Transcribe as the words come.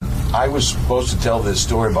I was supposed to tell this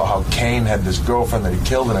story about how Kane had this girlfriend that he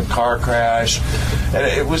killed in a car crash. And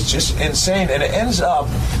it was just insane. And it ends up,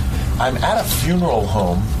 I'm at a funeral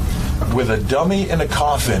home with a dummy in a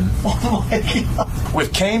coffin. Oh my God.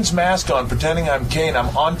 With Kane's mask on, pretending I'm Kane.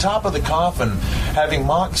 I'm on top of the coffin having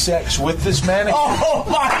mock sex with this mannequin. Oh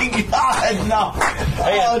my God, no.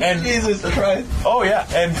 And Jesus Christ. Oh yeah,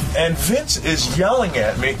 and Vince is yelling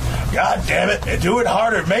at me, God damn it, do it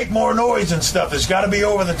harder, make more noise and stuff. It's got to be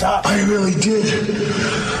over the top. I really did.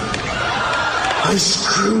 I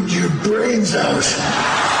screwed your brains out.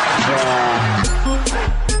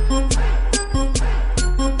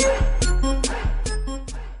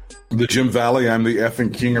 The Jim Valley, I'm the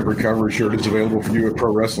effing king of recovery shirt is available for you at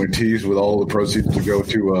Pro Wrestling Tees with all the proceeds to go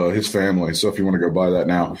to his family. So if you want to go buy that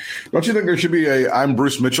now. Don't you think there should be a I'm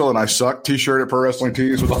Bruce Mitchell and I suck t-shirt at Pro Wrestling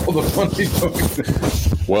Tees with all the funny?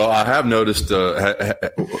 Well, I have noticed,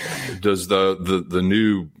 does the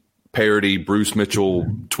new parody Bruce Mitchell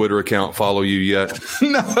Twitter account follow you yet?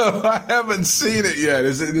 No, I haven't seen it yet.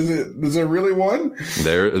 Is there really one?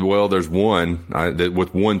 There's one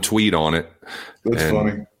with one tweet on it. That's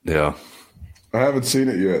funny. Yeah. I haven't seen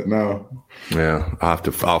it yet. No. Yeah.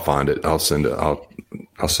 I'll find it. I'll send it. I'll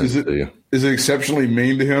send it to you. Is it exceptionally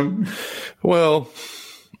mean to him? Well,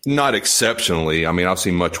 not exceptionally. I mean, I've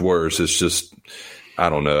seen much worse. It's just, I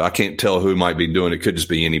don't know. I can't tell who might be doing it. It could just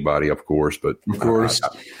be anybody, of course, but of course.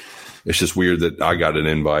 It's just weird that I got an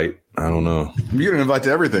invite. I don't know. You get an invite to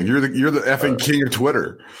everything. You're the effing king of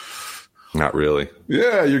Twitter. Not really.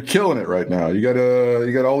 Yeah, you're killing it right now. You got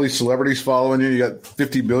all these celebrities following you. You got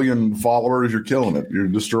 50 billion followers. You're killing it. You're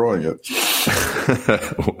destroying it.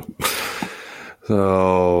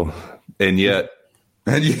 So, and yet.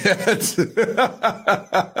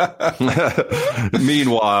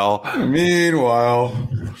 Meanwhile.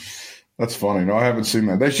 That's funny. No, I haven't seen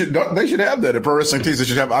that. They should have that at Pro Wrestling Tees. They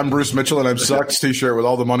should have I'm Bruce Mitchell and I'm Sucks t-shirt with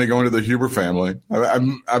all the money going to the Huber family.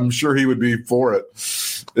 I'm sure he would be for it.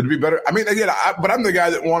 It'd be better. I mean, again, but I'm the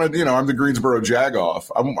guy that wanted, I'm the Greensboro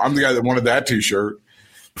Jagoff. I'm the guy that wanted that t-shirt.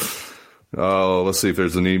 Oh, let's see if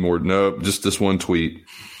there's any more. Nope, just this one tweet.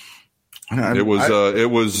 It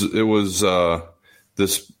was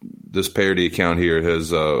this parody account here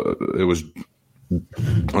has it was,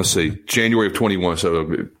 let's see, January of 21.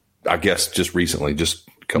 So I guess just recently, just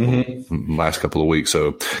last couple of weeks.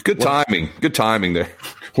 So good timing there.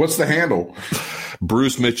 What's the handle?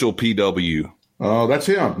 Bruce Mitchell PW. Oh, that's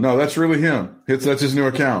him. No, that's really him. That's his new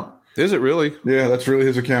account. Is it really? Yeah, that's really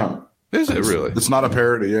his account. Is it really? It's not a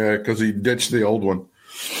parody, yeah, because he ditched the old one.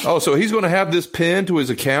 Oh, so he's going to have this pinned to his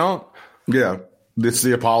account? Yeah, it's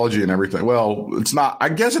the apology and everything. Well, it's not. I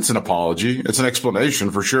guess it's an apology. It's an explanation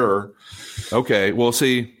for sure. Okay, well,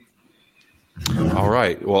 see. All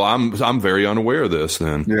right. Well, I'm very unaware of this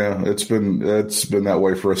then. Yeah, it's been that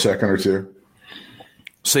way for a second or two.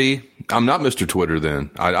 See, I'm not Mr. Twitter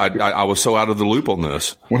then. I was so out of the loop on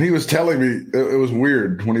this. When he was telling me, it was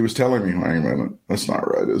weird. When he was telling me, hang a minute, that's not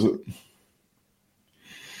right, is it?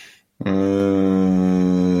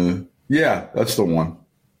 Yeah, that's the one.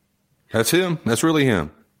 That's him. That's really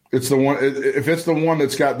him. It's the one. If it's the one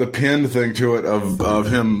that's got the pinned thing to it of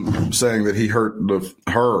him saying that he hurt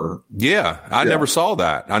her. Yeah, I never saw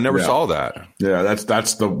that. I never saw that. Yeah,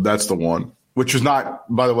 that's the one. Which is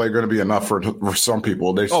not, by the way, going to be enough for some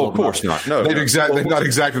people. Of course not. No, they've not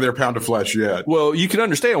exactly their pound of flesh yet. Well, you can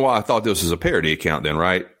understand why I thought this was a parody account then,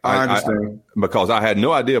 right? I understand. Because I had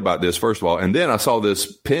no idea about this, first of all. And then I saw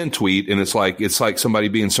this pin tweet, and it's like somebody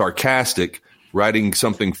being sarcastic, writing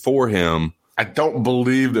something for him. I don't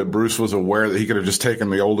believe that Bruce was aware that he could have just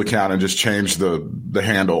taken the old account and just changed the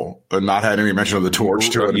handle and not had any mention of the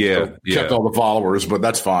torch to it. Yeah. Kept all the followers, but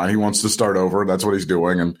that's fine. He wants to start over. That's what he's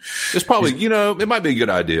doing. And it's probably, it might be a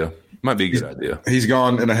good idea. He's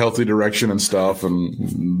gone in a healthy direction and stuff,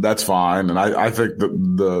 and that's fine. And I think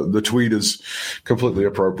the tweet is completely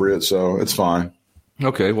appropriate, so it's fine.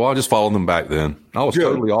 Okay, well, I'll just follow them back then. I was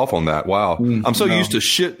totally off on that. Wow. I'm so used to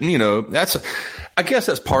shit, I guess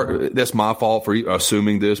that's my fault for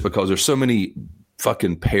assuming this, because there's so many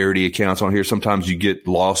fucking parody accounts on here. Sometimes you get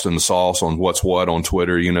lost in the sauce on what's what on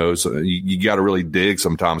Twitter, so you got to really dig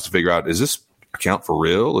sometimes to figure out, is this account for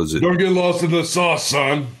real? Is it? Don't get lost in the sauce,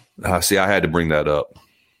 son. See, I had to bring that up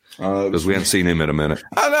because we haven't seen him in a minute.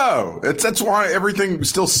 I know. That's why everything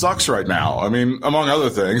still sucks right now. I mean, among other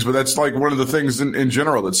things, but that's like one of the things in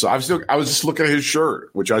general that sucks. I was just looking at his shirt,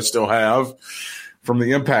 which I still have from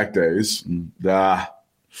the Impact days. There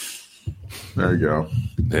you go.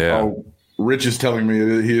 Yeah. Oh, Rich is telling me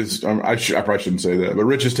that he is. I probably shouldn't say that, but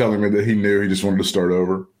Rich is telling me that he knew he just wanted to start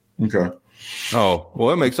over. Okay. Oh,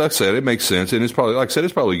 well, it makes sense. And it's probably, like I said,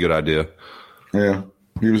 it's probably a good idea. Yeah.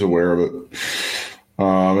 He was aware of it.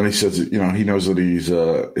 And he says, he knows that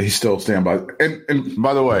he's still stand by. And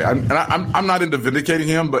by the way, I'm not into vindicating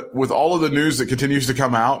him, but with all of the news that continues to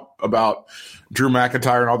come out about Drew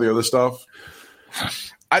McIntyre and all the other stuff,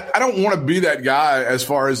 I don't want to be that guy as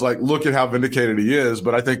far as like, look at how vindicated he is,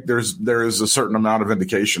 but I think there is a certain amount of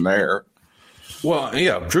vindication there. Well,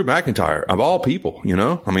 yeah, Drew McIntyre of all people,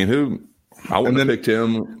 I mean, who I wouldn't have picked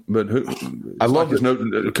him, but who? I love like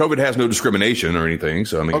COVID has no discrimination or anything.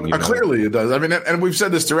 So I mean, clearly it does. I mean, and we've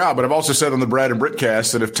said this throughout, but I've also said on the Brad and Britt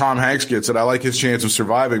cast that if Tom Hanks gets it, I like his chance of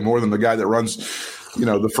surviving more than the guy that runs,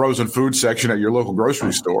 the frozen food section at your local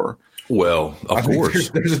grocery store. Well, of course,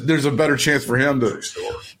 there's a better chance for him to.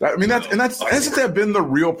 I mean, hasn't that been the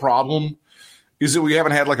real problem? Is that we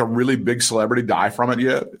haven't had like a really big celebrity die from it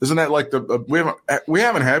yet? Isn't that like have we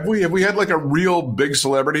had like a real big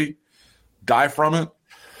celebrity die from it?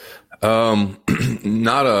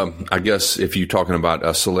 I guess if you're talking about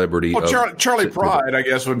a celebrity. Well, Charlie Pride, I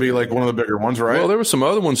guess, would be like one of the bigger ones, right? Well, there were some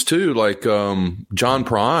other ones too, like John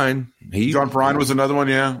Prine. John Prine was another one,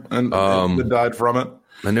 yeah, and that died from it.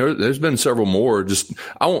 And there's been several more. Just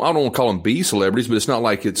I don't want to call them B celebrities, but it's not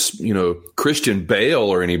like it's Christian Bale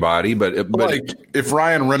or anybody. But like if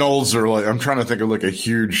Ryan Reynolds or like I'm trying to think of like a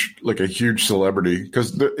huge celebrity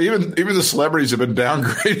because even the celebrities have been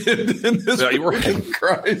downgraded in this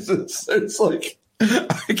crisis. It's like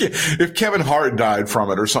if Kevin Hart died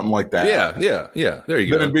from it or something like that. Yeah. There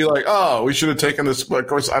you go. Then it'd be like, oh, we should have taken this. But of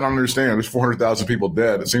course, I don't understand. There's 400,000 people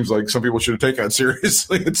dead. It seems like some people should have taken it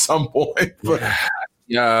seriously at some point. But.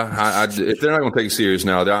 Yeah, if they're not going to take it serious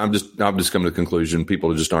now, I'm just coming to the conclusion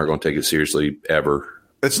people just aren't going to take it seriously ever.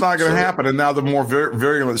 It's not going to happen, and now the more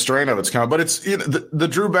virulent strain of it's coming. But it's the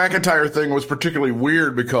Drew McIntyre thing was particularly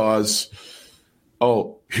weird because,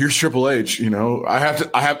 here's Triple H.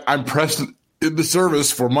 I'm pressed in the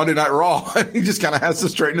service for Monday Night Raw, and he just kind of has to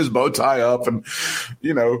straighten his bow tie up and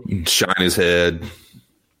shine his head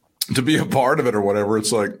to be a part of it or whatever.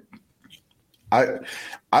 It's like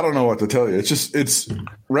I don't know what to tell you. It's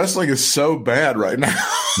wrestling is so bad right now.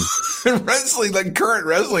 Current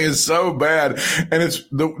wrestling is so bad. And it's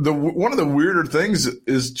the one of the weirder things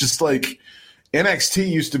is just like NXT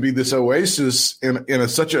used to be this oasis in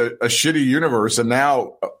such a shitty universe. And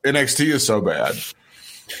now NXT is so bad.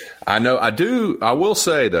 I know. I will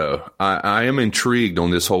say though, I am intrigued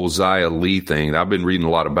on this whole Xia Li thing. I've been reading a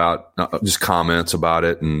lot about just comments about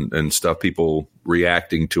it and stuff, people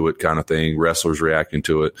reacting to it kind of thing, wrestlers reacting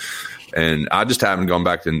to it. And I just haven't gone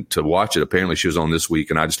back to watch it. Apparently she was on this week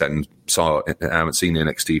and I just haven't seen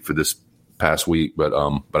NXT for this past week, but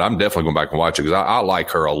I'm definitely going back and watch it because I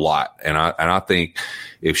like her a lot. And I think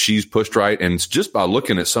if she's pushed right, and it's just by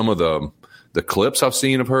looking at some of the clips I've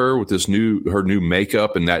seen of her with her new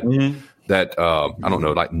makeup and that I don't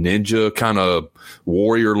know, like ninja kind of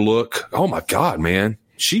warrior look. Oh my God, man.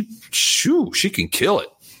 She can kill it.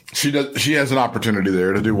 She does. She has an opportunity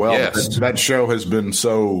there to do well. Yes. That show has been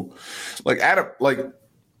so Adam,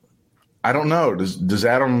 I don't know. Does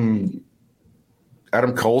Adam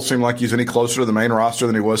Cole seem like he's any closer to the main roster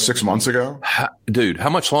than he was 6 months ago? Dude, how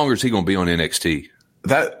much longer is he going to be on NXT?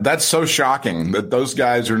 That's so shocking that those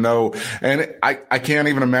guys are and I can't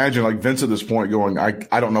even imagine like Vince at this point going,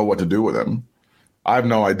 I don't know what to do with him. I have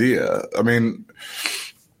no idea. I mean,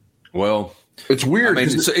 well, it's weird. I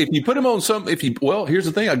mean, so if you put him on here's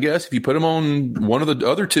the thing, I guess if you put him on one of the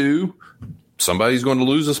other two, somebody's going to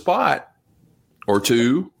lose a spot or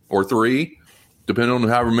two or three, depending on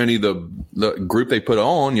however many the group they put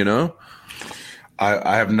on,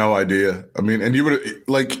 I have no idea. I mean, and you would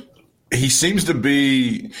he seems to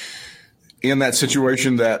be in that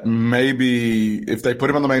situation that maybe if they put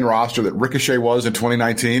him on the main roster that Ricochet was in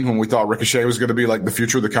 2019 when we thought Ricochet was going to be like the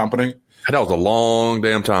future of the company. That was a long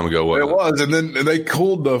damn time ago, wasn't it? It was, and then they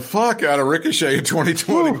cooled the fuck out of Ricochet in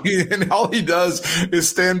 2020, and all he does is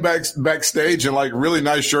stand backstage in like really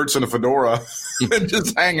nice shirts and a fedora and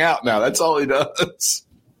just hang out now. That's all he does.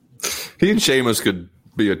 He and Sheamus could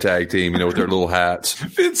be a tag team, with their little hats.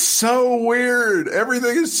 It's so weird.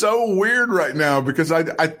 Everything is so weird right now because I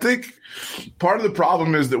think part of the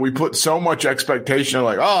problem is that we put so much expectation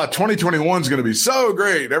like, 2021 is going to be so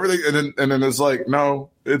great. Everything. And then it's like, no,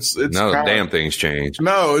 it's damn things change.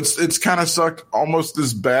 No, it's kind of sucked almost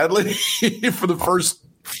as badly for the first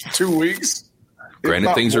 2 weeks.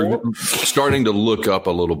 Granted, things are starting to look up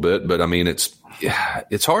a little bit, but I mean,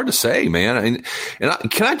 it's hard to say, man.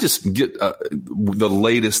 Can I just get the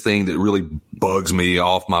latest thing that really bugs me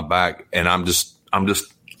off my back? And I'm just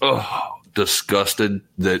disgusted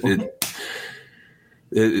that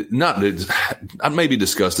maybe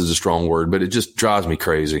disgust is a strong word, but it just drives me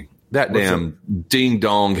crazy. That damn ding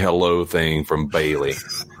dong hello thing from Bailey.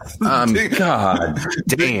 God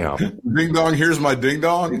damn. Ding dong, here's my ding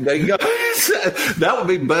dong. That would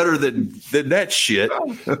be better than that shit.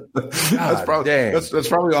 That's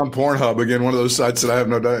probably on Pornhub again, one of those sites that I have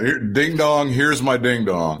no doubt. Here, ding dong, here's my ding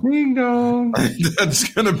dong. Ding dong.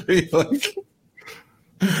 That's gonna be like,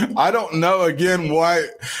 I don't know again why.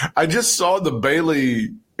 I just saw the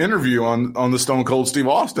Bailey interview on the Stone Cold Steve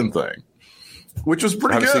Austin thing, which was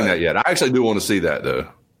pretty good. I haven't seen that yet. I actually do want to see that though.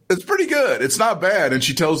 It's pretty good. It's not bad. And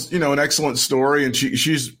she tells, an excellent story, and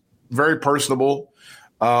she's very personable.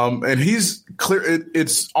 And he's clear.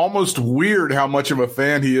 It's almost weird how much of a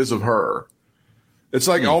fan he is of her. It's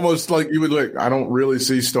like almost like you would like, I don't really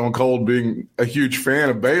see Stone Cold being a huge fan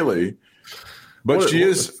of Bailey, but he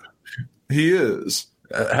is.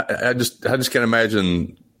 I just can't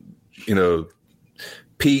imagine,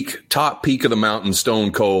 top peak of the mountain,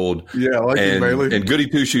 Stone Cold. Yeah, like Bailey and Goody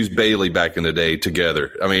Two Shoes Bailey back in the day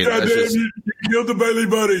together. I mean, you killed the Bailey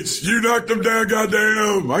buddies. You knocked them down.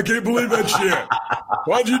 Goddamn! I can't believe that shit.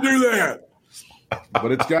 Why'd you do that?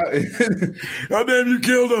 But it's got. Goddamn! You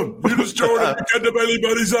killed them. You destroyed them. You cut the Bailey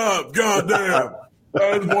buddies up. Goddamn!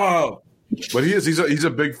 That is wild. But he's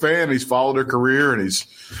a big fan. He's followed her career, and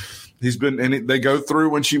he's been. And they go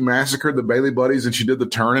through when she massacred the Bailey buddies, and she did the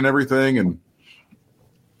turn and everything, and.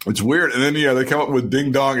 It's weird. And then, they come up with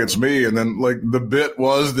Ding Dong, It's Me. And then, the bit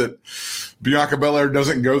was that Bianca Belair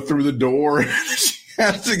doesn't go through the door. She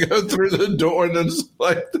has to go through the door. And then it's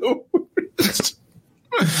like,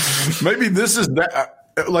 maybe this is that.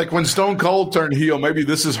 Like when Stone Cold turned heel, maybe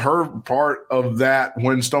this is her part of that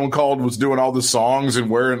when Stone Cold was doing all the songs and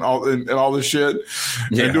wearing all this shit.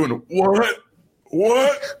 Yeah. And doing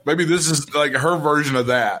what? Maybe this is like her version of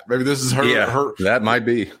that. Maybe this is her. Yeah, her that might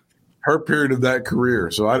be. Her period of that career.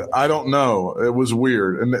 So I don't know. It was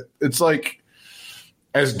weird. And it's like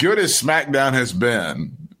as good as SmackDown has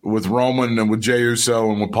been with Roman and with Jey Uso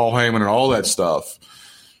and with Paul Heyman and all that stuff,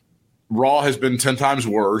 Raw has been 10 times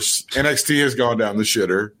worse. NXT has gone down the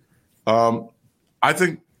shitter.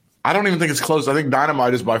 I don't even think it's close. I think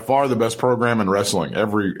Dynamite is by far the best program in wrestling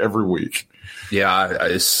every week. Yeah,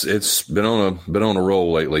 it's been on a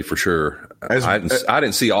roll lately for sure. I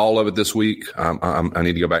didn't see all of it this week. I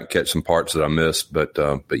need to go back and catch some parts that I missed, but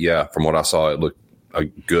yeah, from what I saw, it looked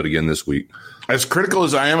good again this week. As critical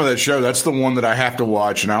as I am of that show, that's the one that I have to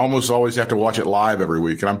watch, and I almost always have to watch it live every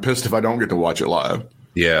week, and I'm pissed if I don't get to watch it live.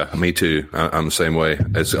 Yeah, me too. I'm the same way.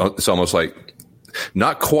 It's almost like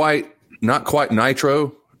not quite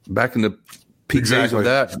Nitro back in the peak days of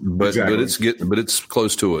that, but it's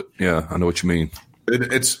close to it. Yeah, I know what you mean.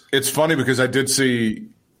 It's funny because I did see.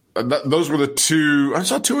 Those were I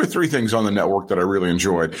saw 2 or 3 things on the network that I really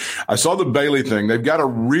enjoyed. I saw the Bailey thing. They've got a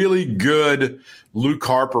really good Luke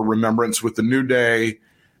Harper remembrance with the New Day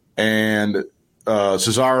and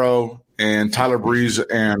Cesaro and Tyler Breeze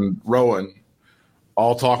and Rowan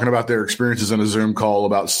all talking about their experiences in a Zoom call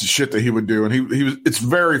about shit that he would do. And it's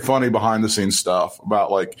very funny behind the scenes stuff about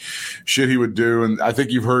like shit he would do. And I think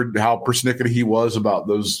you've heard how persnickety he was about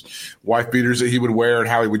those wife beaters that he would wear and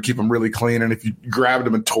how he would keep them really clean. And if you grabbed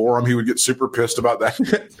them and tore them, he would get super pissed about that.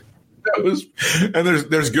 And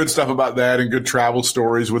there's good stuff about that and good travel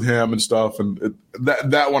stories with him and stuff. And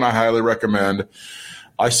that one I highly recommend.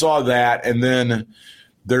 I saw that. And then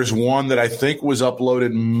there's one that I think was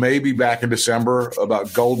uploaded maybe back in December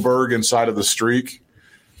about Goldberg inside of the Streak,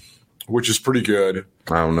 which is pretty good.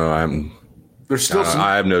 I don't know. I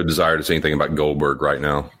have no desire to see anything about Goldberg right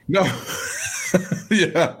now. No.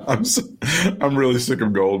 Yeah, I'm really sick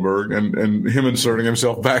of Goldberg and him inserting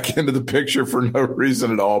himself back into the picture for no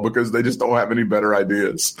reason at all because they just don't have any better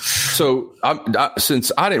ideas. So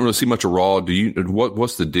since I didn't really see much of Raw,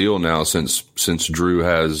 what's the deal now since Drew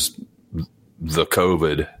has the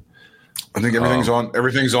COVID? I think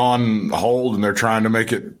everything's on hold, and they're trying to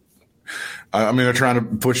make it. I mean, they're trying to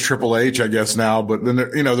push Triple H, I guess now, but then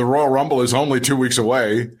the Royal Rumble is only 2 weeks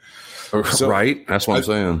away, so right? That's what I'm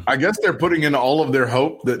saying. I guess they're putting in all of their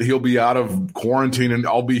hope that he'll be out of quarantine and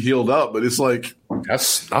I'll be healed up, but it's like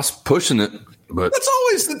that's pushing it. But that's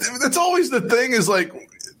always the thing is like.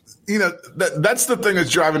 That's the thing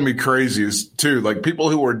that's driving me crazy is too like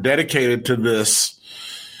people who are dedicated to this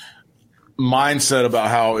mindset about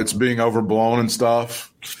how it's being overblown and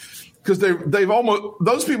stuff because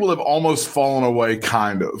those people have almost fallen away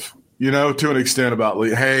kind of to an extent about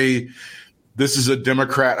like, hey, this is a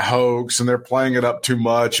Democrat hoax and they're playing it up too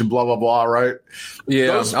much and blah blah blah, right?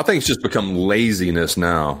 Yeah, I think it's just become laziness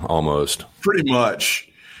now almost. Pretty much.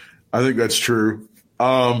 I think that's true.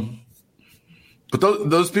 But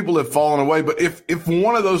those people have fallen away. But if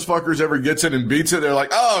one of those fuckers ever gets it and beats it, they're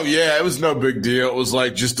like, oh, yeah, it was no big deal. It was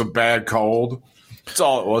like just a bad cold. That's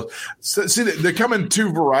all it was. So, see, they come in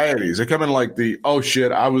two varieties. They come in like the, oh,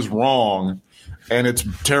 shit, I was wrong, and it's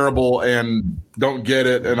terrible, and don't get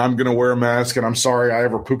it, and I'm going to wear a mask, and I'm sorry I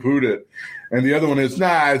ever poo-pooed it. And the other one is,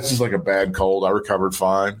 nah, it's just like a bad cold. I recovered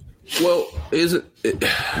fine. Well, isn't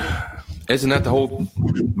that the whole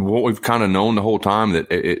what we've kind of known the whole time, that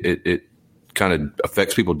it kind of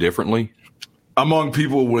affects people differently? Among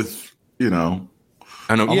people with, you know.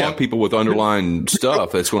 I know, people with underlying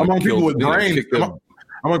stuff that's going to kill people with brains.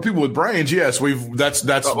 Among people with brains, yes, that's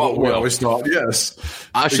what we always thought. Yes,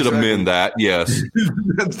 I should amend that. Yes,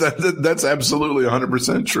 that's absolutely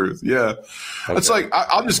 100% truth. Yeah, okay. It's like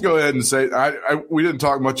I'll just go ahead and say we didn't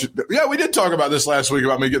talk much. Yeah, we did talk about this last week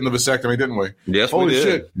about me getting the vasectomy, didn't we? Yes, we did.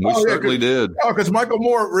 Shit. We certainly did. Oh, because Michael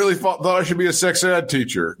Moore really thought I should be a sex ed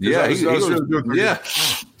teacher. Yeah, yeah.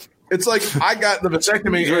 It's like I got the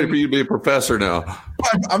vasectomy. He's ready for you to be a professor now.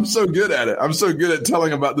 I'm so good at it. I'm so good at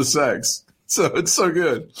telling about the sex. So it's so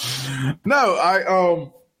good.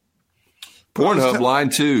 No, Pornhub line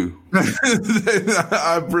 2.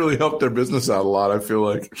 I've really helped their business out a lot. I feel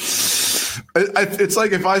like it's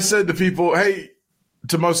like if I said to people, hey,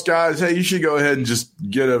 to most guys, hey, you should go ahead and just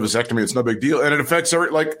get a vasectomy. It's no big deal. And it affects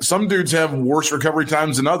like some dudes have worse recovery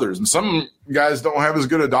times than others. And some guys don't have as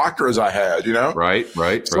good a doctor as I had, you know? Right.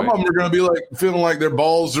 Some of them are going to be like feeling like their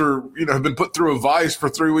balls are, have been put through a vice for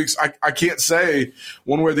 3 weeks. I can't say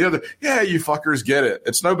one way or the other. Yeah, you fuckers get it.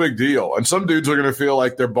 It's no big deal. And some dudes are going to feel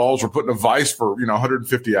like their balls were put in a vice for,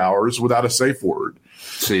 150 hours without a safe word.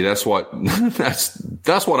 See, that's what I'm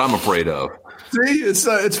afraid of. See,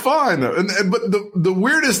 it's fine though, but the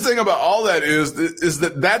weirdest thing about all that is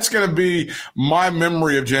that's going to be my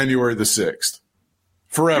memory of January the 6th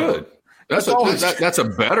forever. Good. That's a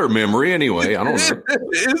better memory anyway. I don't know.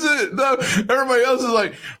 Is it? No, everybody else is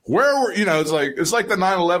like, where were it's like the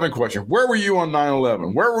 9/11 question. Where were you on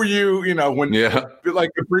 9/11? Where were you, when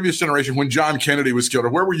like the previous generation when John Kennedy was killed, or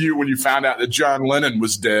where were you when you found out that John Lennon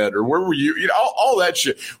was dead, or where were you, all that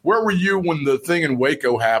shit. Where were you when the thing in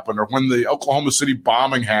Waco happened, or when the Oklahoma City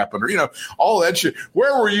bombing happened, or all that shit.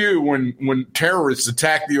 Where were you when terrorists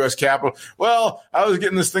attacked the U.S. Capitol? Well, I was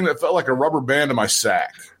getting this thing that felt like a rubber band in my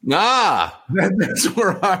sack. That's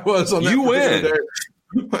where I was on that. You win. Day.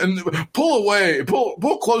 And pull away, pull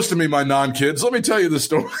close to me, my non-kids. Let me tell you the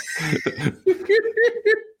story.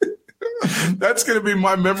 That's going to be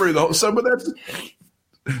my memory of the whole.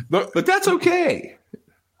 But that's okay.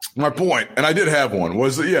 My point, and I did have one,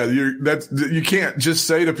 was that you can't just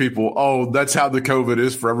say to people, "Oh, that's how the COVID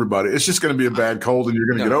is for everybody." It's just going to be a bad cold, and you're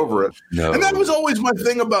going to get over it. No. And that was always my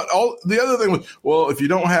thing about all. The other thing was, well, if you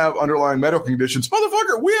don't have underlying medical conditions,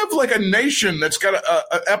 motherfucker, we have like a nation that's got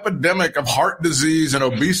an epidemic of heart disease and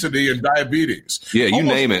obesity and diabetes. Yeah, you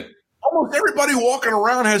name it. Almost everybody walking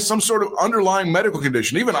around has some sort of underlying medical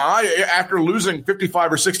condition. Even I, after losing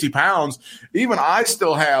 55 or 60 pounds, even I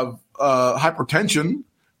still have hypertension.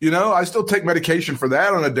 I still take medication for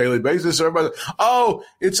that on a daily basis. So everybody,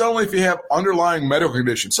 it's only if you have underlying medical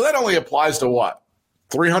conditions. So that only applies to what?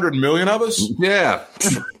 300 million of us? Yeah.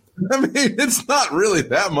 I mean, it's not really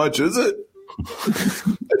that much, is it?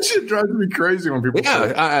 That shit drives me crazy when people say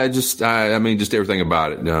it. I mean, just everything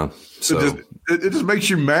about it. Yeah. So. It just makes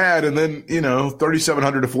you mad. And then,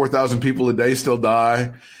 3,700 to 4,000 people a day still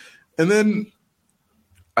die. And then,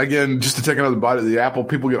 again, just to take another bite of the apple,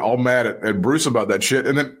 people get all mad at Bruce about that shit.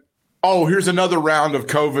 And then, here's another round of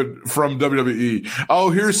COVID from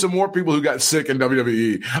WWE. Here's some more people who got sick in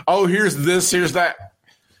WWE. Here's this, here's that.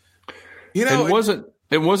 And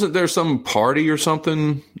wasn't there some party or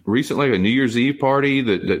something recently, like a New Year's Eve party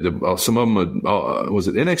that some of them, was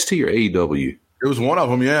it NXT or AEW? It was one of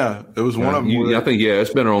them, yeah. It was one of them. I think,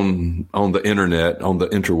 it's been on the internet, on the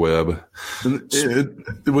interweb.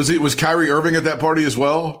 Was Kyrie Irving at that party as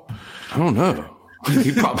well? I don't know.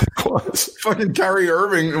 He probably was. Fucking Kyrie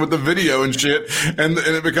Irving with the video and shit. And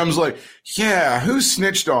it becomes like, who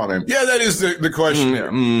snitched on him? Yeah, that is the question here.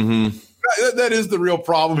 Mm-hmm. That is the real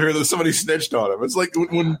problem here, that somebody snitched on him. It's like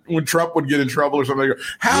when Trump would get in trouble or something.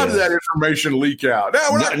 How did that information leak out? No,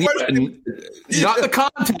 we're not the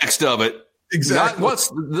context of it. Exactly. Not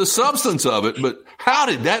what's the substance of it, but how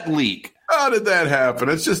did that leak? How did that happen?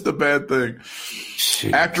 It's just a bad thing.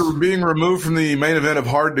 Jeez. After being removed from the main event of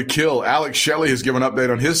Hard to Kill, Alex Shelley has given an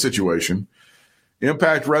update on his situation.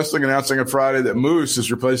 Impact Wrestling announcing on Friday that Moose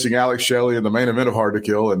is replacing Alex Shelley in the main event of Hard to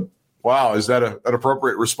Kill. And Wow, is that an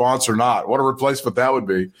appropriate response or not? What a replacement that would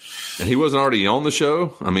be. And he wasn't already on the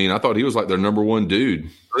show? I mean, I thought he was like their number one dude.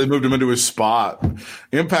 They moved him into his spot.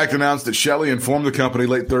 Impact announced that Shelley informed the company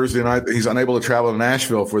late Thursday night that he's unable to travel to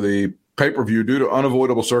Nashville for the pay-per-view due to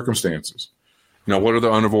unavoidable circumstances. Now, what are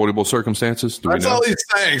the unavoidable circumstances? That's all he's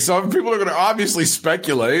saying. So people are going to obviously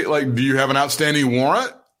speculate, like, do you have an outstanding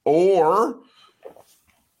warrant? Or,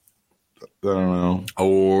 I don't know.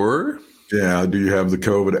 Or... yeah, do you have the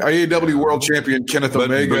COVID? AEW World Champion Kenneth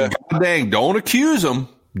Omega. But dang, don't accuse him.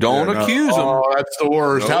 Accuse him. Oh, that's the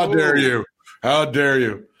worst. No. How dare you? How dare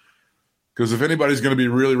you? Because if anybody's going to be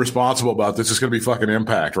really responsible about this, it's going to be fucking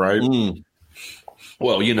Impact, right?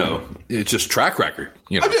 Well, it's just track record.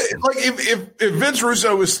 Like if Vince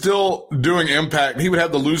Russo was still doing Impact, he would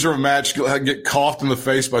have the loser of a match get coughed in the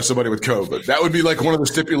face by somebody with COVID. That would be like one of the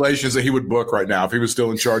stipulations that he would book right now if he was still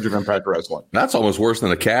in charge of Impact Wrestling. That's almost worse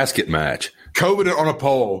than a casket match. COVID on a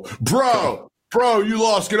pole. Bro, you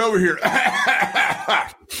lost. Get over here.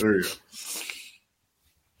 There you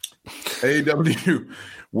go. AEW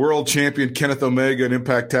World Champion Kenneth Omega and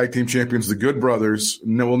Impact Tag Team Champions the Good Brothers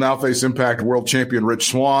will now face Impact World Champion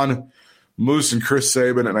Rich Swann, Moose, and Chris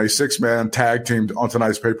Sabin in a 6-man tag team on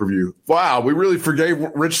tonight's pay-per-view. Wow, we really forgave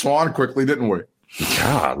Rich Swann quickly, didn't we?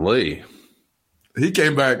 Golly. He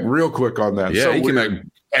came back real quick on that. Yeah, he came back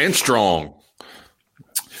and strong.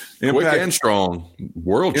 Quick and strong.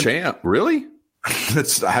 World champ. Really?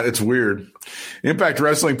 It's weird. Impact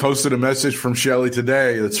Wrestling posted a message from Shelley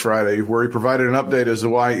today, that's Friday, where he provided an update as to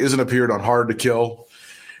why he isn't appeared on Hard to Kill.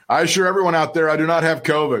 I assure everyone out there I do not have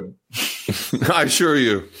COVID. I assure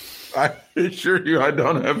you. I assure you I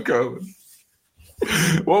don't have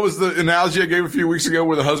COVID. What was the analogy I gave a few weeks ago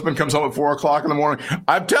where the husband comes home at 4 o'clock in the morning?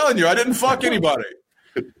 I'm telling you, I didn't fuck anybody.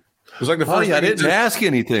 It was like the first I didn't ask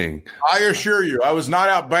anything. I assure you, I was not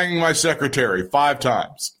out banging my secretary 5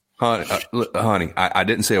 times. Honey, I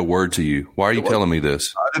didn't say a word to you. Why are you telling me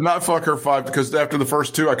this? I did not fuck her 5 because after the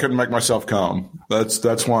first 2, I couldn't make myself come.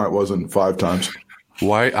 That's why it wasn't 5 times.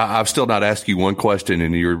 Why? I've still not asked you one question,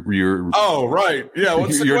 and you're. Oh, right. Yeah.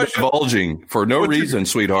 What's the you're question? Divulging for no reason,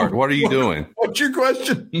 sweetheart. What are you doing? What's your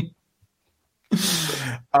question?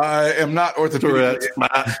 I am not orthopedically.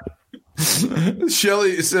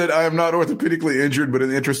 Shelley said, I am not orthopedically injured, but in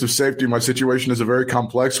the interest of safety, my situation is a very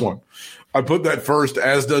complex one. I put that first,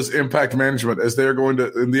 as does Impact Management, as they are going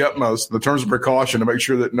to, in the utmost, the terms of precaution to make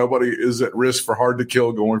sure that nobody is at risk for Hard to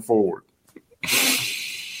Kill going forward.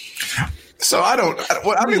 So what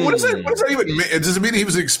does that even mean? Does it mean he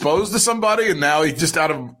was exposed to somebody and now he's just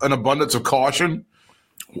out of an abundance of caution?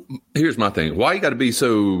 Here's my thing. Why you got to be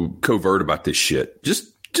so covert about this shit? Just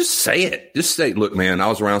say it. Just say, look, man, I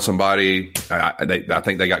was around somebody. I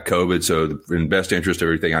think they got COVID. So in best interest of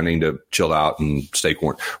everything, I need to chill out and stay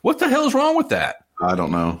quarantined. What the hell is wrong with that? I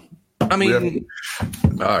don't know. I mean,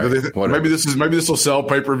 all right, maybe this will sell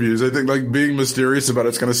pay-per-views. I think like being mysterious about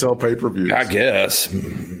it's going to sell pay-per-views. I guess,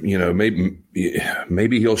 maybe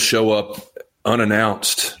he'll show up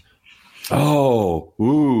unannounced. Oh,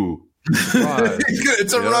 ooh.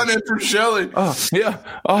 It's a run-in for Shelley. Yeah.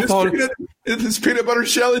 It's peanut butter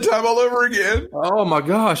Shelley time all over again. Oh, my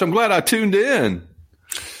gosh. I'm glad I tuned in.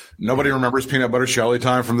 Nobody remembers peanut butter Shelley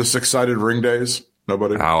time from the 6-sided ring days?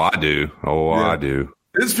 Nobody? Oh, I do. I do.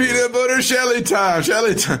 It's peanut butter Shelley time.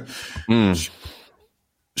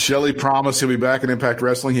 Shelley promised he'll be back in Impact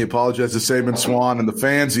Wrestling. He apologized to Sabin, Swann, and the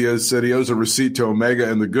fans. He has said he owes a receipt to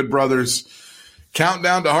Omega and the Good Brothers.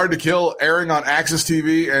 Countdown to Hard to Kill airing on Access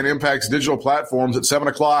TV and Impact's digital platforms at 7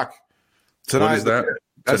 o'clock tonight. What is that?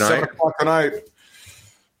 At 7 o'clock tonight.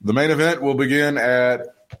 The main event will begin. Oh,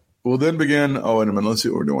 wait a minute. Let's see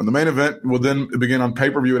what we're doing. The main event will then begin on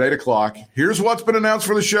pay-per-view at 8 o'clock. Here's what's been announced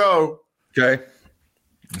for the show. Okay.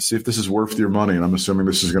 Let's see if this is worth your money, and I'm assuming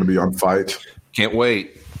this is going to be on Fight. Can't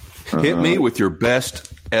wait. Hit me with your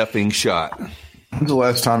best effing shot. When's the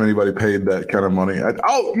last time anybody paid that kind of money?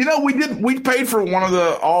 We paid for one of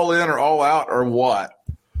the All In or All Out or what?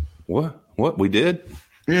 What? We did?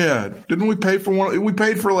 Yeah. Didn't we pay for one? We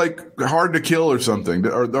paid for like Hard to Kill or something.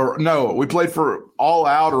 Or no, we played for All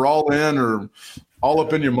Out or All In or All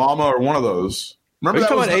Up in Your Mama or one of those. Remember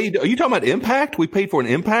are you talking about Impact? We paid for an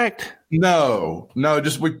Impact? No,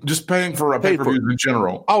 just paying for pay-per-views in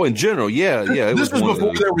general. Oh, in general, yeah. This was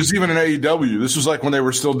before there was even an AEW. This was like when they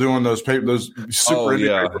were still doing those super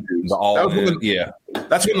indie pay-per-views.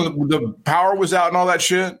 That's when the power was out and all that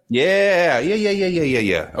shit. Yeah.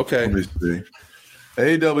 Okay. Let me see.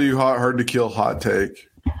 AEW Hard to Kill hot take.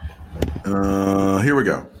 Here we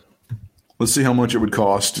go. Let's see how much it would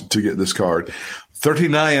cost to get this card.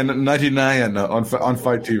 $39.99 on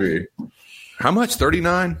Fight TV. How much?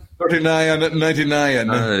 $39?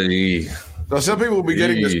 $39.99. Now, some people will be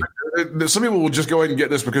getting this. Some people will just go ahead and get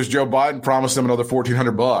this because Joe Biden promised them another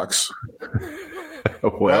 $1,400.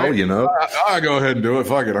 Well, right? I'll go ahead and do it.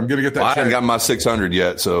 Fuck it. I'm going to get that. I haven't got my 600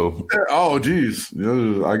 yet. So, oh, geez.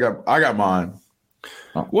 I got mine.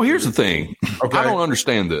 Well, here's the thing. Okay. I don't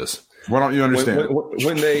understand this. Why don't you understand?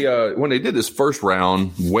 When they did this first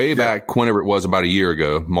round way back, whenever it was, about a year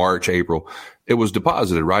ago, March, April, it was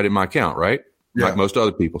deposited right in my account, right? Yeah. Like most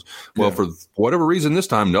other people's. Well, for whatever reason, this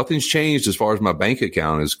time nothing's changed as far as my bank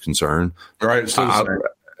account is concerned. Right. It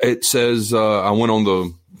says I went on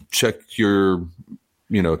the check your,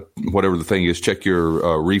 whatever the thing is, check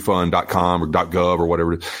your refund.com or .gov or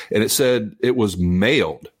whatever it is, and it said it was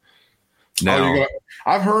mailed. Now,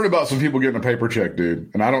 I've heard about some people getting a paper check,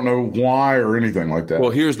 dude, and I don't know why or anything like that. Well,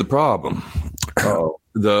 here's the problem. Oh.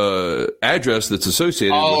 The address that's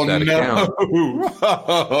associated with that account.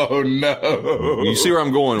 Oh, no. You see where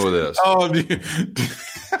I'm going with this?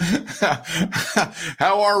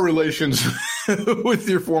 How are relations with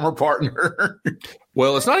your former partner?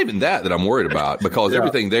 Well, it's not even that I'm worried about because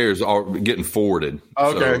everything there is all getting forwarded.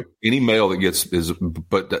 Okay. So any mail that gets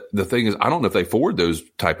but the thing is, I don't know if they forward those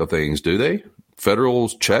type of things, do they? Federal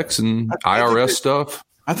checks and IRS stuff?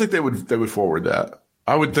 I think they would forward that.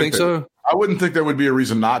 I would think so. I wouldn't think there would be a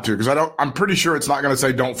reason not to, because I'm pretty sure it's not going to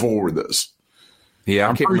say don't forward this. Yeah,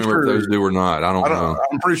 I can't remember if those do or not. I don't know.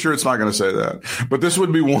 I'm pretty sure it's not going to say that. But this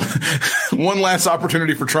would be one last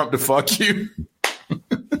opportunity for Trump to fuck you.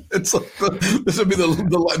 It's like this would be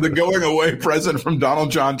the going away present from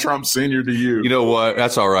Donald John Trump Sr. to you. You know what?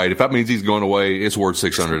 That's all right. If that means he's going away, it's worth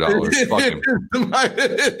 $600. Fuck him.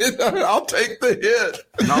 I'll take the hit.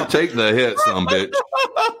 I'll take the hit, son bitch.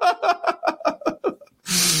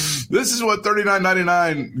 This is what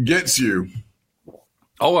 $39.99 gets you.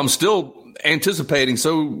 Oh, I'm still anticipating.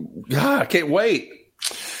 So, I can't wait.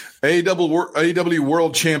 AEW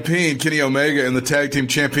World Champion Kenny Omega and the Tag Team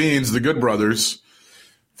Champions, the Good Brothers,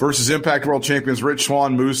 versus Impact World Champions Rich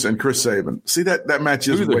Swann, Moose, and Chris Sabin. See, that match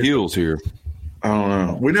is. Who are the heels here? I don't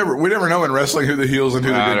know. We never know in wrestling who the heels and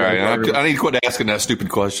who the good guys are. I need to quit asking that stupid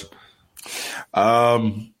question.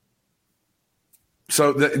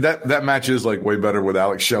 So that match is like way better with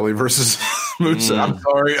Alex Shelley versus Moose. I'm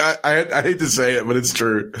sorry. I hate to say it, but it's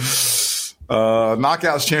true.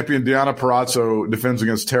 Knockouts champion Deonna Purrazzo defends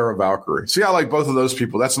against Tara Valkyrie. See, I like both of those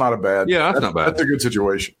people. That's not a bad. Yeah, that's not bad. That's a good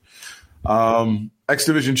situation. X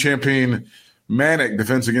Division champion Manik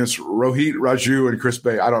defends against Rohit Raju and Chris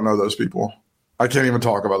Bay. I don't know those people. I can't even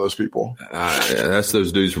talk about those people. That's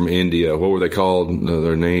those dudes from India. What were they called?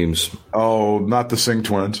 Their names? Oh, not the Singh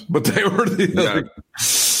twins, but they were the.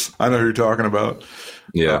 I know who you're talking about.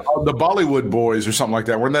 Yeah, the Bollywood Boys or something like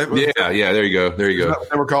that. Weren't they? Yeah. There you go. There you go. What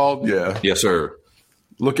they were called. Yeah. Yes, sir.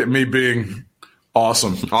 Look at me being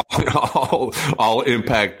awesome. All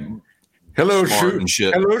Impact. Hello,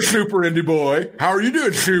 hello, Super Indie Boy. How are you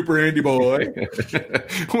doing, Super Indie Boy?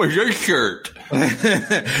 Where's your shirt?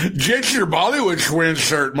 Get your Bollywood twin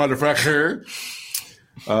shirt, motherfucker.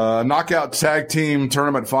 Knockout Tag Team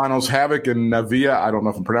Tournament Finals, Havoc and Navia. I don't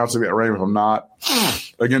know if I'm pronouncing that right, if I'm not.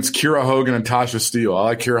 Against Kira Hogan and Tasha Steele. I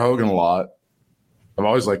like Kira Hogan a lot. I've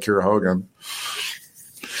always liked Kira Hogan.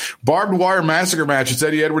 Barbed Wire Massacre match. It's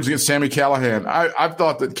Eddie Edwards against Sami Callihan. I've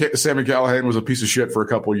thought that Sami Callihan was a piece of shit for a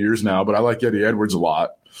couple of years now, but I like Eddie Edwards a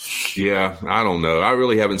lot. Yeah, I don't know. I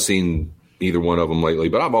really haven't seen either one of them lately,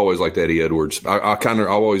 but I've always liked Eddie Edwards. I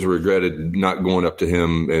always regretted not going up to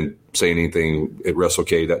him and saying anything at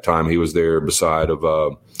WrestleCade that time. He was there beside of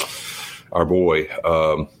our boy.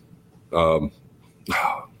 God,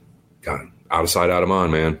 out of sight, out of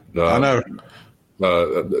mind, man. I know.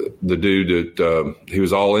 The dude that he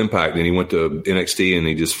was all Impact, and he went to NXT and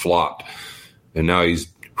he just flopped, and now he's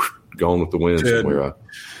gone with the wind somewhere.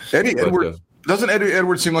 Eddie Edwards. Doesn't Eddie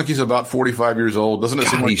Edwards seem like he's about 45 years old? Doesn't it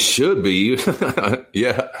seem like he should be?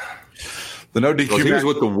 Yeah. The no DQ match. He was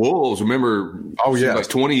with the Wolves. Remember? Oh yeah, like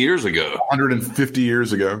 20 years ago, 150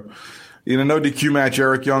 years ago. In a no DQ match,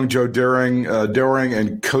 Eric Young, Joe Doering,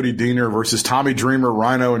 and Cody Deaner versus Tommy Dreamer,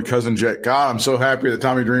 Rhino, and Cousin Jet. God, I'm so happy that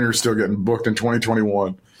Tommy Dreamer is still getting booked in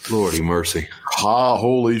 2021. Lordy mercy.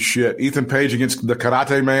 Holy shit. Ethan Page against the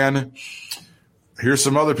Karate Man. Here's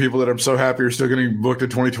some other people that I'm so happy are still getting booked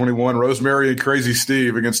in 2021. Rosemary and Crazy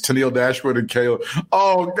Steve against Tennille Dashwood and Caleb.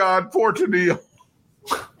 Oh, God, poor Tennille.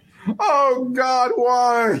 Oh, God,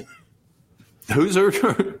 why? Who's her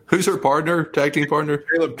partner, tag team partner?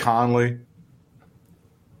 Caleb Conley.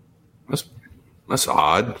 That's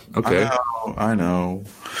odd. Okay. I know.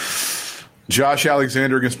 Josh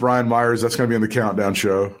Alexander against Brian Myers. That's going to be in the Countdown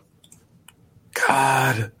show.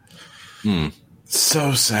 God.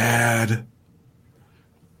 So sad.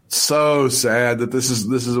 So sad that this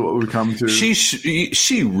is what we've come to.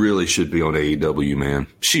 She really should be on AEW, man.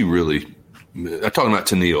 She really. I'm talking about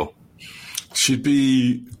Tenille. She'd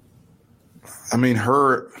be. I mean,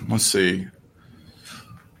 her. Let's see.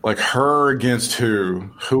 Like her against who?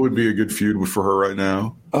 Who would be a good feud for her right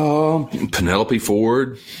now? Penelope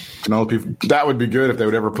Ford. That would be good if they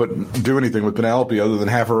would ever do anything with Penelope other than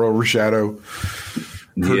have her overshadow.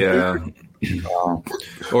 Yeah.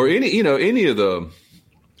 Or any of the,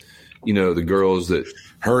 the girls that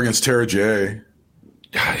her against Tara J.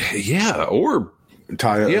 Yeah, or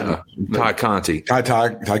Ty Conti. Ty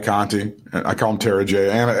Conti. I call him Tara J.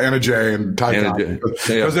 Anna J. and Ty Conti.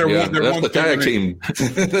 Because they're that's the tag team.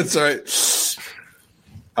 That's right.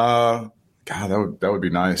 God, that would be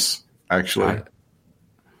nice. Actually, I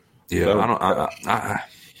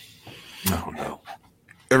don't know.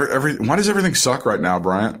 Why does everything suck right now,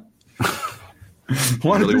 Bryant?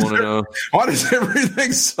 Why really want to know? Why does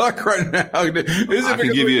everything suck right now? I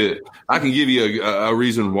can give you a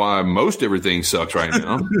reason why most everything sucks right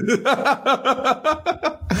now.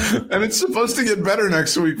 And it's supposed to get better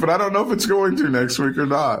next week, but I don't know if it's going to next week or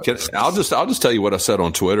not. I'll just tell you what I said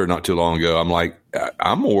on Twitter not too long ago. I'm like,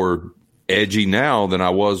 I'm more edgy now than I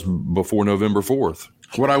was before November 4th.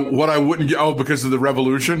 What I wouldn't get, because of the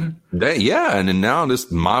revolution? And then now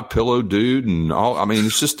this My Pillow dude and all. I mean,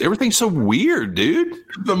 it's just everything's so weird, dude.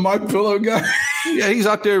 The My Pillow guy. Yeah, he's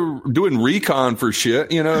out there doing recon for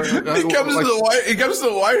shit. He comes to the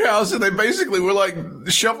White House and they basically were like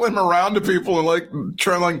shuffling him around to people and like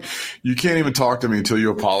trying you can't even talk to me until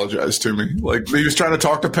you apologize to me. Like he was trying to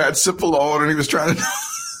talk to Pat Cipollone and he was trying to.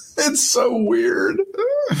 It's so weird.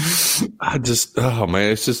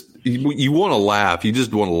 It's just you want to laugh. You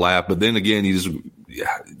just want to laugh, but then again,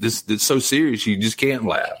 it's so serious. You just can't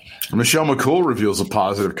laugh. Michelle McCool reveals a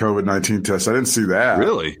positive COVID-19 test. I didn't see that.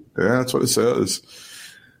 Really? Yeah, that's what it says.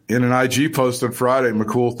 In an IG post on Friday,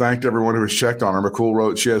 McCool thanked everyone who has checked on her. McCool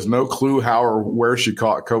wrote, she has no clue how or where she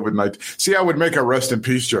caught COVID-19. See, I would make a rest in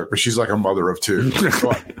peace joke, but she's like a mother of two.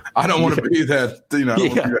 I don't want to be that,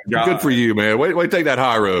 that guy. Good for you, man. Wait, take that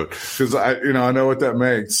high road. Because I know what that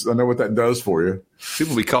makes. I know what that does for you.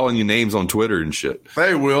 People be calling you names on Twitter and shit.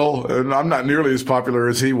 They will. And I'm not nearly as popular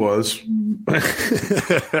as he was.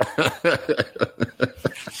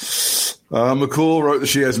 McCool wrote that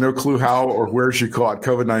she has no clue how or where she caught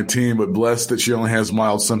COVID-19, but blessed that she only has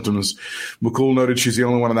mild symptoms. McCool noted she's the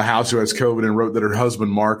only one in the house who has COVID and wrote that her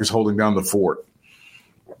husband, Mark, is holding down the fort.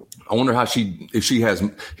 I wonder if she has.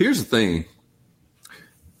 Here's the thing.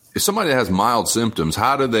 If somebody has mild symptoms,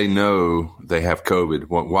 how do they know they have COVID?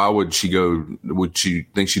 Why would she go? Would she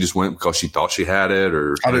think she just went because she thought she had it,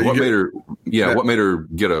 or what made her? Yeah, what made her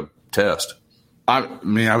get a test? I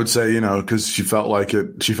mean, I would say, because she felt like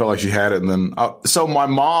it. She felt like she had it, and then so my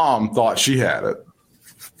mom thought she had it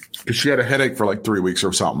because she had a headache for like 3 weeks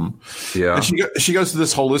or something. Yeah, and she goes to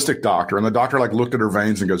this holistic doctor, and the doctor looked at her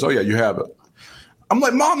veins and goes, "Oh yeah, you have it." I'm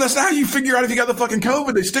like, Mom, that's not how you figure out if you got the fucking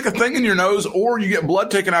COVID. They stick a thing in your nose, or you get blood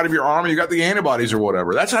taken out of your arm, and you got the antibodies or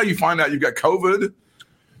whatever. That's how you find out you got COVID.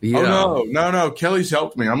 Yeah. Oh no, Kelly's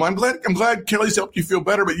helped me. I'm glad Kelly's helped you feel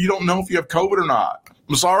better, but you don't know if you have COVID or not.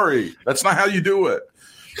 I'm sorry. That's not how you do it.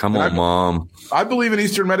 Come on, Mom. I believe in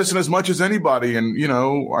Eastern medicine as much as anybody. And,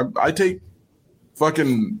 I take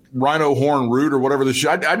fucking rhino horn root or whatever the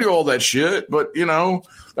shit. I do all that shit. But,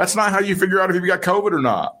 that's not how you figure out if you got COVID or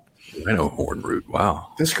not. Rhino horn root.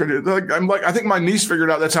 Wow. That's crazy. I think my niece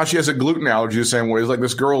figured out that's how she has a gluten allergy the same way. It's like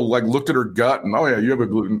this girl looked at her gut and, oh, yeah, you have a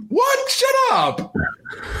gluten. What? Shut up.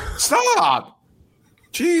 Stop.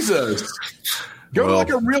 Jesus.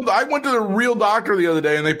 I went to the real doctor the other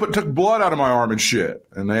day and they took blood out of my arm and shit.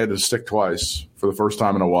 And they had to stick twice for the first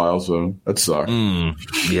time in a while. So that sucked.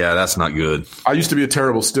 Yeah, that's not good. I used to be a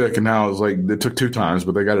terrible stick and now it's like they took 2 times,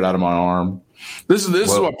 but they got it out of my arm. This is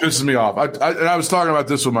what pisses me off. I was talking about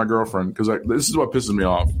this with my girlfriend because this is what pisses me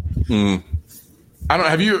off. I don't.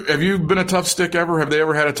 Have you been a tough stick ever? Have they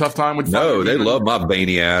ever had a tough time with? No, they love my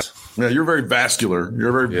veiny ass. Yeah, you're very vascular. You're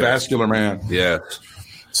a very vascular man. Yeah.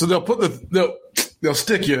 So they'll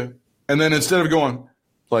stick you, and then instead of going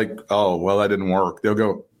like, oh well, that didn't work, they'll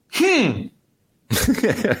go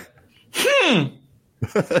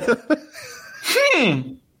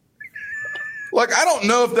Like, I don't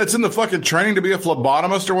know if that's in the fucking training to be a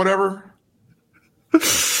phlebotomist or whatever.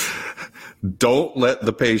 Don't let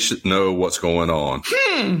the patient know what's going on.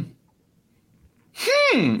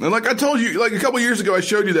 And like I told you, like a couple years ago, I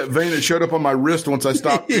showed you that vein that showed up on my wrist once I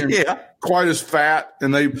stopped being quite as fat.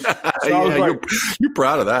 And I was like, you're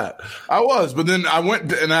proud of that. I was, but then I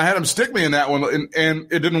went and I had them stick me in that one and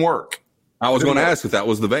it didn't work. I was going to ask if that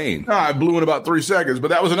was the vein. I blew in about 3 seconds, but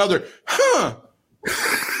that was another,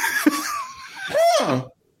 huh?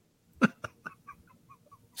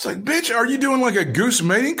 It's like, bitch, are you doing like a goose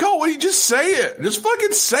mating call? What do you just say it? Just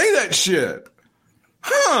fucking say that shit.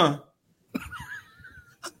 Huh?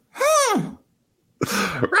 Huh?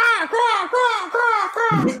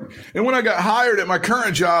 And when I got hired at my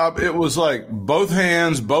current job, it was like both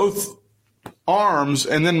hands, both arms,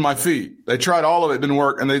 and then my feet. They tried all of it, didn't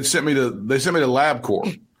work, and they sent me to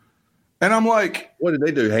LabCorp. And I'm like, what did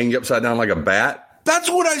they do? Hang you upside down like a bat? That's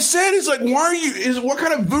what I said. It's like, what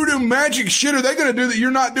kind of voodoo magic shit are they going to do that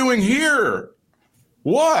you're not doing here?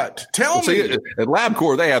 What? Tell me. See, at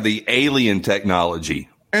LabCorp, they have the alien technology.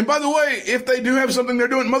 And by the way, if they do have something they're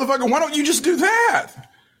doing, motherfucker, why don't you just do that?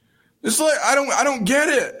 It's like, I don't get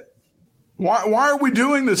it. Why are we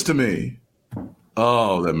doing this to me?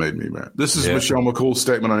 Oh, that made me mad. This is Michelle McCool's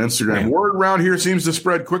statement on Instagram. Word around here seems to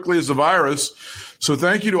spread quickly as a virus. So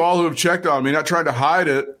thank you to all who have checked on me, not trying to hide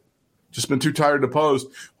it. Just been too tired to post.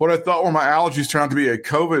 What I thought were my allergies turned out to be a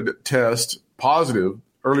COVID test positive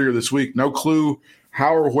earlier this week. No clue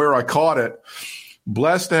how or where I caught it.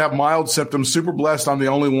 Blessed to have mild symptoms. Super blessed I'm the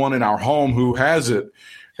only one in our home who has it.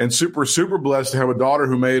 And super, super blessed to have a daughter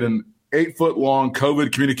who made an 8-foot-long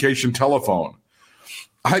COVID communication telephone.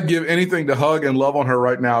 I'd give anything to hug and love on her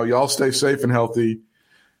right now. Y'all stay safe and healthy.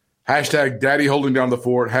 Hashtag daddy holding down the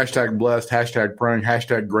fort. Hashtag blessed. Hashtag praying.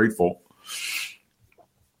 Hashtag grateful.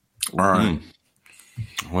 All right.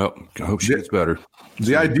 Well, I hope she gets better.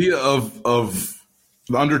 The idea of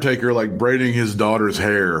the Undertaker like braiding his daughter's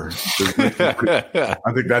hair, I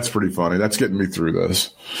think that's pretty funny. That's getting me through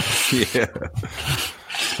this. Yeah.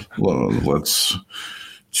 Well, why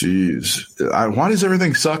does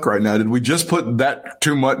everything suck right now? Did we just put that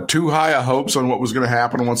too high of hopes on what was going to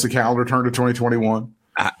happen once the calendar turned to 2021?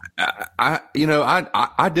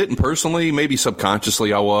 I didn't personally, maybe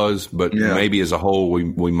subconsciously I was, but maybe as a whole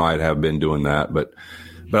we might have been doing that. But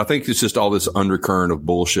I think it's just all this undercurrent of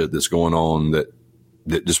bullshit that's going on that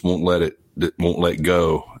just won't let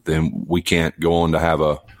go. Then we can't go on to have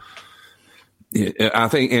I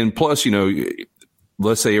think, and plus,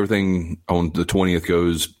 let's say everything on the 20th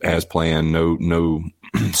goes as planned, no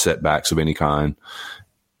setbacks of any kind.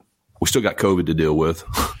 We still got COVID to deal with,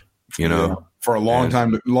 for a long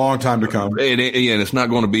time to come. And it's not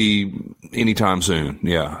going to be anytime soon.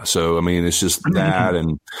 Yeah. So, I mean, it's just that,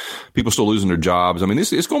 and people still losing their jobs. I mean,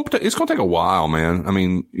 it's going to take a while, man. I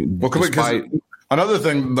mean, another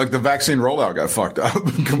thing, like the vaccine rollout got fucked up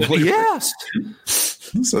completely. Yes.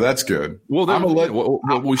 So that's good. Well,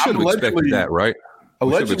 we should have expected that, right?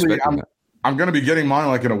 Allegedly, I'm going to be getting mine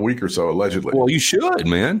like in a week or so, allegedly. Well, you should,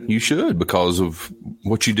 man. You should, because of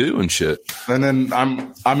what you do and shit. And then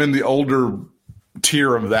I'm in the older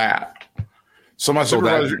tier of that. So my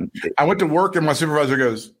supervisor, I went to work and my supervisor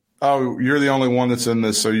goes, "Oh, you're the only one that's in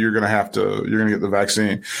this, so you're going to get the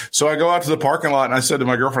vaccine." So I go out to the parking lot and I said to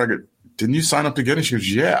my girlfriend, I go, "Didn't you sign up to get it?" She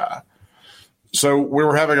goes, "Yeah." So we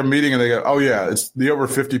were having a meeting and they go, "Oh yeah, it's the over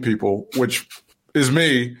 50 people," which is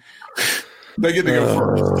me. They get to go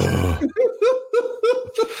first.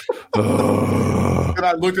 And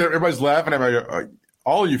I looked at everybody's laughing at me. I go,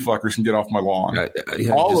 all of you fuckers can get off my lawn.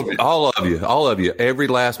 All of you. Every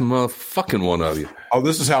last motherfucking one of you. Oh,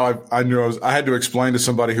 this is how I knew I had to explain to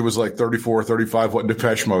somebody who was like 34 or 35 what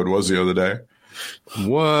Depeche Mode was the other day.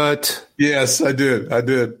 What? Yes, I did.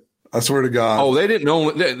 I swear to God. Oh, they didn't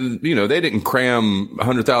know. They didn't cram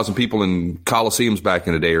 100,000 people in coliseums back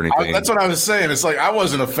in the day or anything. That's what I was saying. It's like I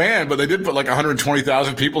wasn't a fan, but they did put like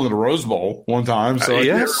 120,000 people in the Rose Bowl one time. So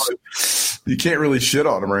you can't really shit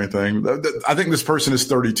on them or anything. I think this person is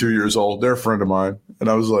 32 years old. They're a friend of mine, and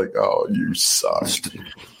I was like, "Oh, you suck."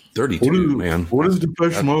 32, man. What is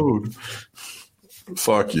Depeche Mode?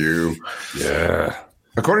 Fuck you. Yeah.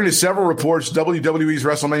 According to several reports, WWE's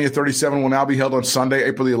WrestleMania 37 will now be held on Sunday,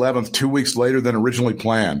 April the 11th, 2 weeks later than originally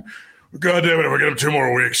planned. God damn it, if we get them 2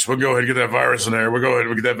 more weeks, we'll go ahead and get that virus in there. We'll go ahead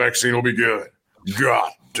and get that vaccine. We'll be good.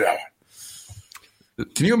 God damn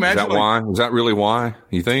it. Can you imagine? Is that why? Is that really why,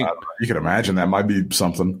 you think? You can imagine that might be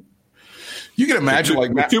something. You can imagine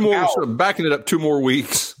backing it up 2 more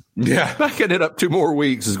weeks. Yeah. Backing it up 2 more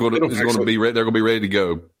weeks is going to be ready. They're going to be ready to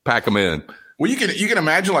go. Pack them in. Well, you can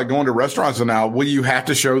imagine like going to restaurants now. Will you have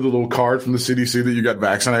to show the little card from the CDC that you got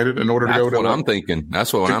vaccinated in order to go to? That's what I'm thinking.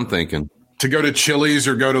 That's what I'm thinking. To go to Chili's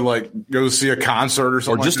or go to see a concert or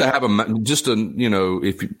something, or just to have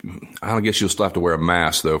I guess you'll still have to wear a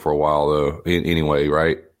mask though for a while though. Anyway,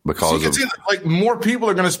 right? Because more people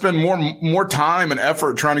are going to spend more time and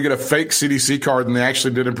effort trying to get a fake CDC card than they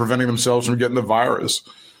actually did in preventing themselves from getting the virus.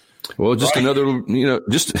 Well, just another,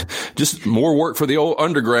 just more work for the old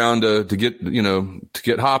underground to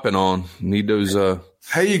get hopping on. Need those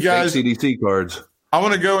hey, you guys, CDC cards. I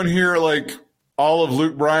want to go and hear like all of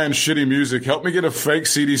Luke Bryan's shitty music. Help me get a fake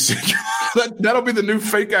CDC. That'll be the new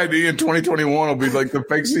fake ID in 2021. It'll be like the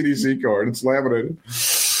fake CDC card. It's laminated.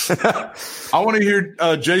 I want to hear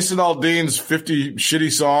Jason Aldean's 50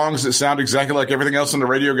 shitty songs that sound exactly like everything else on the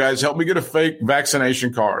radio, guys. Help me get a fake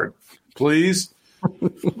vaccination card, please.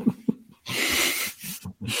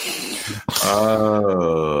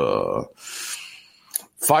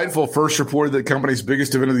 Fightful first reported that the company's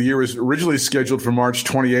biggest event of the year was originally scheduled for March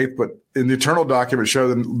 28th, but in the internal document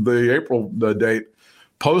showed the April date.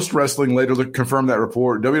 Post Wrestling later confirmed that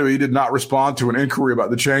report. WWE did not respond to an inquiry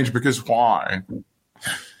about the change because why?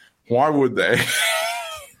 Why would they?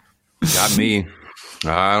 Got me.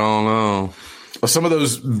 I don't know. Some of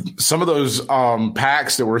those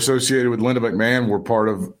PACs that were associated with Linda McMahon were part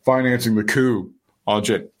of financing the coup on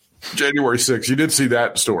January 6th. You did see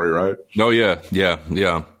that story, right? Oh, yeah.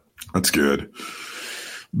 That's good.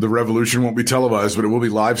 The revolution won't be televised, but it will be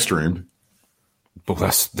live streamed. Well,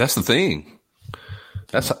 that's the thing.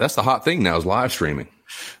 That's the hot thing now is live streaming.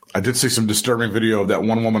 I did see some disturbing video of that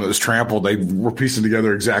one woman that was trampled. They were piecing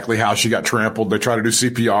together exactly how she got trampled. They tried to do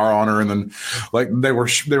CPR on her, and then like they were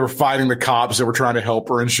fighting the cops that were trying to help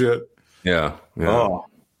her and shit. Yeah. Oh.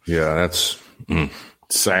 Yeah, that's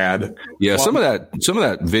sad. Yeah, some of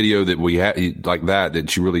that video that we had like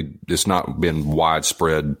that you really, it's not been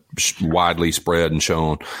widely spread and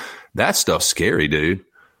shown. That stuff's scary, dude.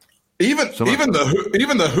 Even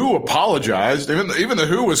the Who apologized. Even the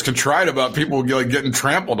Who was contrite about people like getting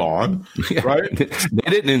trampled on. Yeah. Right? They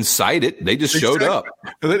didn't incite it. They just showed up.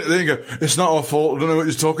 They didn't go, it's not our fault. I don't know what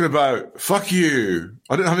you're talking about. Fuck you.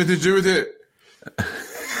 I didn't have anything to do with it.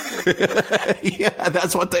 Yeah,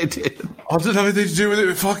 that's what they did. I didn't have anything to do with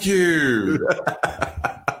it. Fuck you.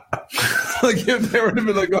 Like if they would have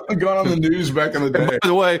been like gone on the news back in the day. And by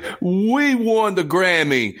the way, we won the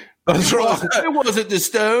Grammy. That's right. It wasn't the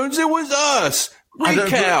Stones. It was us.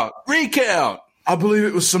 Recount. I believe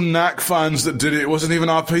it was some NAC fans that did it. It wasn't even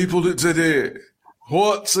our people that did it.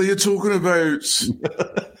 What are you talking about?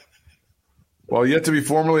 While yet to be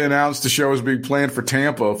formally announced, the show is being planned for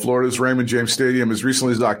Tampa, Florida's Raymond James Stadium. As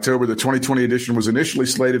recently as October, the 2020 edition was initially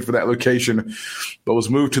slated for that location, but was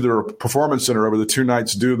moved to the Performance Center over the 2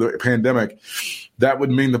 nights due to the pandemic. That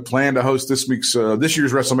would mean the plan to host this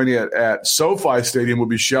year's WrestleMania at SoFi Stadium would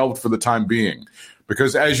be shelved for the time being.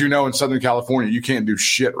 Because as you know, in Southern California, you can't do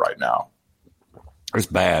shit right now. It's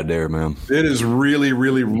bad there, man. It is really,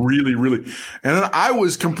 really, really, really. And then I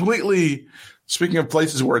was completely, speaking of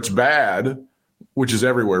places where it's bad, which is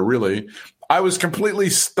everywhere, really, I was completely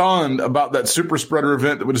stunned about that super spreader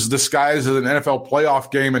event that was disguised as an NFL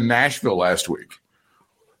playoff game in Nashville last week.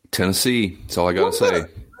 Tennessee. That's all I got to say.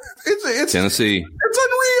 It's Tennessee. It's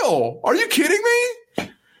unreal. Are you kidding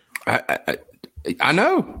me? I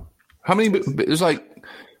know. How many? There's like,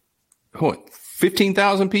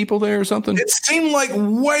 15,000 people there or something? It seemed like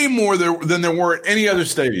way more than there were at any other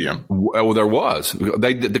stadium. Well, there was.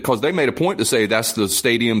 Because they made a point to say that's the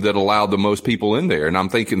stadium that allowed the most people in there. And I'm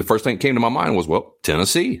thinking the first thing that came to my mind was, well,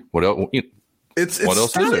 Tennessee. What else? What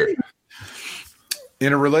else is there?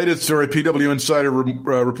 In a related story, PW Insider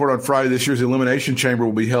reported on Friday this year's Elimination Chamber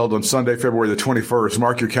will be held on Sunday, February the 21st.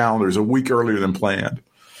 Mark your calendars, a week earlier than planned.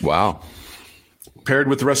 Wow. Paired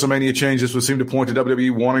with the WrestleMania change, this would seem to point to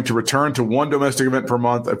WWE wanting to return to one domestic event per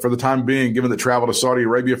month. And for the time being, given that travel to Saudi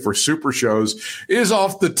Arabia for super shows is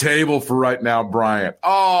off the table for right now, Bryant.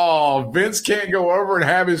 Oh, Vince can't go over and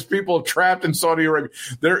have his people trapped in Saudi Arabia.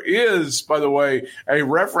 There is, by the way, a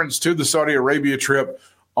reference to the Saudi Arabia trip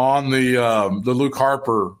on the Luke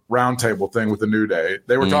Harper roundtable thing with the New Day.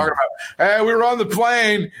 They were talking about, hey, we were on the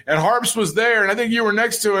plane and Harps was there and I think you were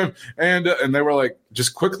next to him. And they were like,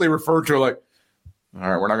 just quickly referred to it like, all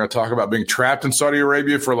right, we're not going to talk about being trapped in Saudi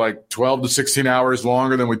Arabia for like 12 to 16 hours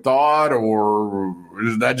longer than we thought, or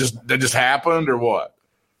that just happened, or what?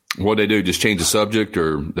 What they do? Just change the subject,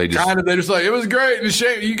 or they just they just like, it was great and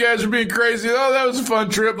shame you guys are being crazy. Oh, that was a fun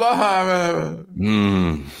trip.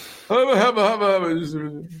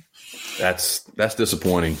 That's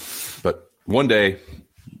disappointing. But one day.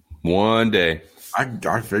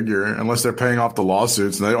 I figure, unless they're paying off the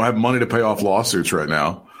lawsuits, and they don't have money to pay off lawsuits right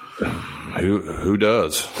now. Who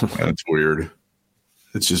does? That's weird.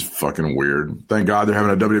 It's just fucking weird. Thank God they're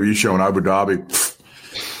having a WWE show in Abu Dhabi.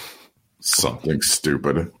 Something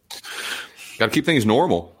stupid. Got to keep things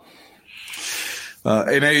normal.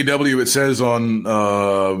 In AEW, it says on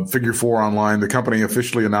Figure 4 online, the company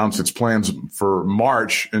officially announced its plans for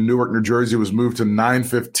March in Newark, New Jersey was moved to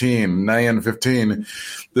 9/15.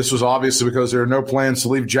 This was obviously because there are no plans to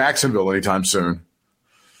leave Jacksonville anytime soon.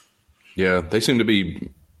 Yeah, they seem to be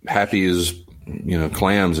happy as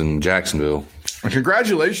clams in Jacksonville. And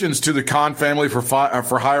congratulations to the Khan family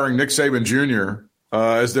for hiring Nick Saban Jr.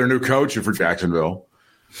 As their new coach for Jacksonville.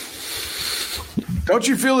 Don't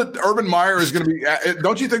you feel that Urban Meyer is going to be –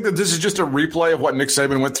 don't you think that this is just a replay of what Nick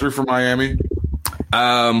Saban went through for Miami?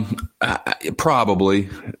 Probably.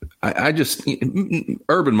 I just –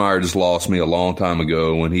 Urban Meyer just lost me a long time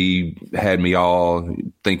ago when he had me all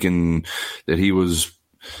thinking that he was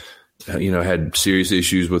had serious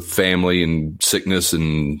issues with family and sickness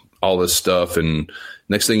and all this stuff. And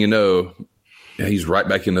next thing you know – he's right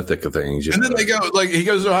back in the thick of things. And then they go, he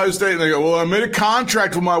goes to Ohio State and they go, well, I made a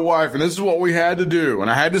contract with my wife and this is what we had to do. And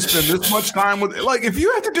I had to spend this much time with it. If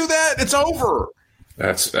you have to do that, it's over.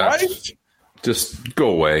 That's right. Just go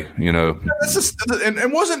away, Yeah,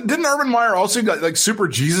 didn't Urban Meyer also get super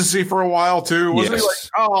Jesus-y for a while too? Wasn't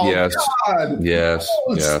he yes. God. Yes.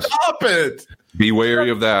 Stop it. Be wary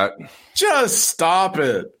of that. Just stop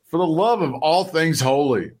it. For the love of all things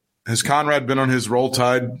holy. Has Conrad been on his Roll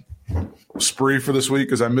Tide spree for this week?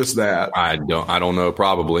 Because I missed that. I don't know.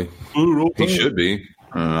 Probably he should be.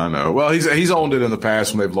 I know. Well, he's owned it in the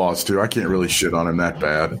past when they've lost too. I can't really shit on him that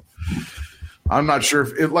bad. I'm not sure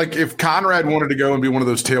if Conrad wanted to go and be one of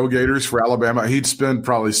those tailgaters for Alabama, he'd spend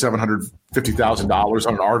probably $750,000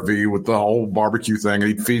 on an RV with the whole barbecue thing, and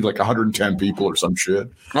he'd feed 110 people or some shit.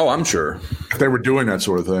 Oh, I'm sure if they were doing that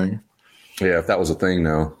sort of thing. Yeah, if that was a thing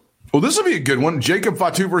now. Well, this will be a good one. Jacob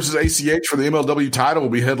Fatu versus ACH for the MLW title will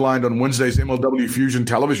be headlined on Wednesday's MLW Fusion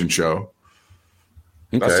television show.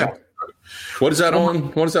 Okay. What is that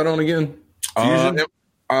on? What is that on again? Fusion?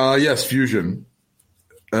 Yes, Fusion,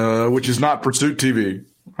 which is not Pursuit TV.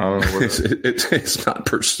 I don't know what it's not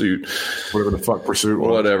Pursuit. Whatever the fuck Pursuit was.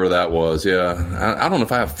 Whatever that was, yeah. I don't know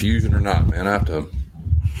if I have Fusion or not, man. I have to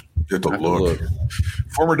look.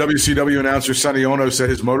 Former WCW announcer Sonny Ono said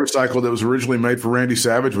his motorcycle that was originally made for Randy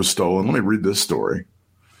Savage was stolen. Let me read this story.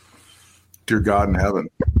 Dear God in heaven.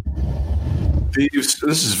 This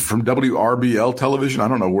is from WRBL television. I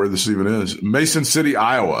don't know where this even is. Mason City,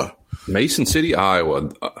 Iowa. Mason City, Iowa.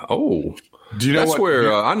 Oh. Do you know that's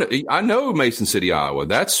where I know Mason City, Iowa.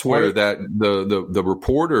 That's where that the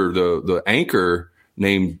reporter, the anchor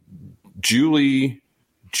named Judy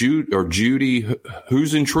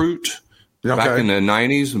Husentrut. Okay. Back in the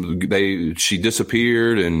 90s, she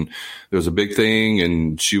disappeared, and there was a big thing.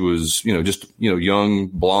 And she was, young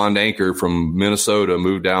blonde anchor from Minnesota,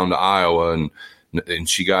 moved down to Iowa, and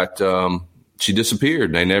she got she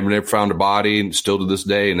disappeared. They never found her body, and still to this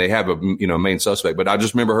day. And they have a main suspect. But I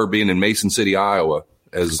just remember her being in Mason City, Iowa.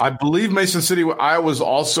 I believe Mason City, Iowa was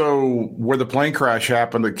also where the plane crash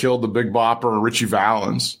happened that killed the Big Bopper, Richie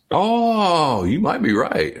Valens. Oh, you might be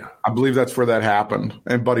right. I believe that's where that happened.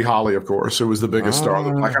 And Buddy Holly, of course, who was the biggest star.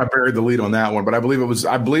 I kind of buried the lead on that one, but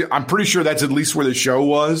I'm pretty sure that's at least where the show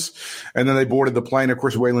was. And then they boarded the plane. Of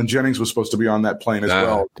course, Waylon Jennings was supposed to be on that plane as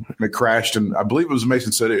well. And it crashed, and I believe it was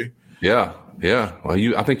Mason City. Yeah.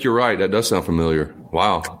 Well, I think you're right. That does sound familiar.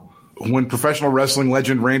 Wow. When professional wrestling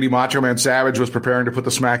legend Randy Macho Man Savage was preparing to put the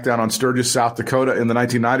SmackDown on Sturgis, South Dakota in the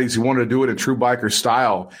 1990s, he wanted to do it in true biker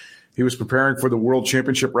style. He was preparing for the World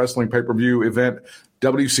Championship Wrestling pay-per-view event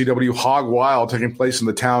WCW Hog Wild, taking place in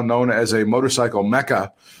the town known as a motorcycle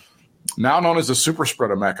mecca, now known as the Super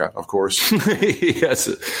Spreader Mecca, of course. Yes.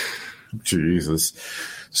 Jesus.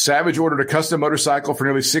 Savage ordered a custom motorcycle for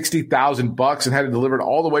nearly $60,000 and had it delivered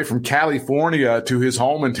all the way from California to his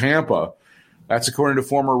home in Tampa. That's according to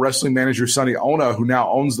former wrestling manager Sonny Ono, who now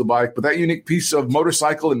owns the bike. But that unique piece of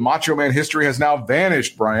motorcycle and Macho Man history has now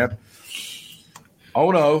vanished, Bryant.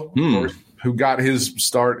 Ono, of course, who got his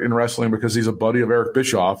start in wrestling because he's a buddy of Eric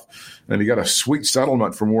Bischoff, and he got a sweet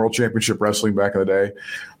settlement from World Championship Wrestling back in the day.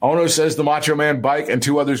 Ono says the Macho Man bike and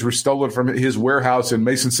two others were stolen from his warehouse in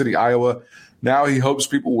Mason City, Iowa. Now he hopes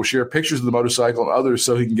people will share pictures of the motorcycle and others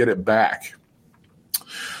so he can get it back.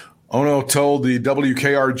 Ono told the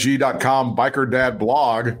WKRG.com Biker Dad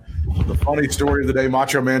blog the funny story of the day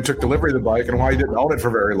Macho Man took delivery of the bike and why he didn't own it for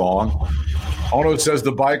very long. Ono says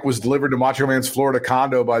the bike was delivered to Macho Man's Florida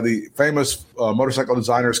condo by the famous motorcycle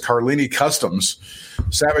designers Carlini Customs.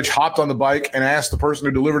 Savage hopped on the bike and asked the person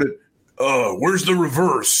who delivered it, where's the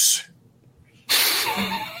reverse?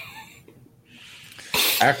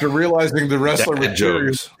 After realizing the wrestler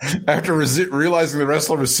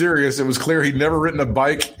was serious, it was clear he'd never ridden a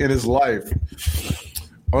bike in his life.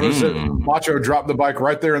 Ono said Macho dropped the bike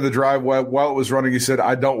right there in the driveway while it was running. He said,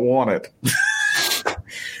 I don't want it.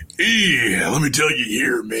 Let me tell you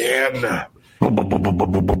here, man. This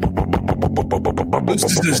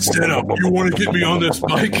is the setup. You want to get me on this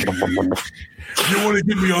bike? You want to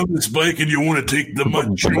get me on this bike and you want to take the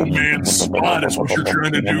Macho Man spot is what you're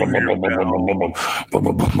trying to do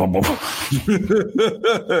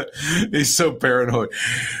here. He's so paranoid.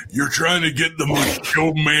 You're trying to get the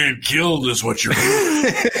Macho Man killed is what you're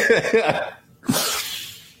doing.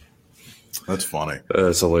 That's funny.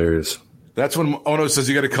 That's hilarious. That's when Ono says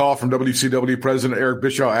he got a call from WCW President Eric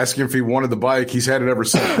Bischoff asking if he wanted the bike. He's had it ever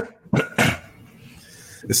since.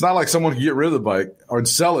 It's not like someone can get rid of the bike or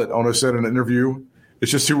sell it, Ono said in an interview.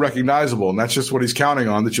 It's just too recognizable, and that's just what he's counting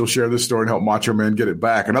on, that you'll share this story and help Macho Man get it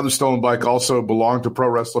back. Another stolen bike also belonged to pro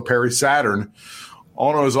wrestler Perry Saturn.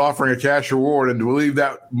 Ono is offering a cash reward, and to believe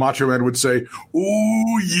that, Macho Man would say,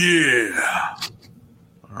 "Ooh, yeah."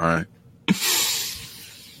 All right.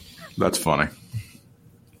 That's funny.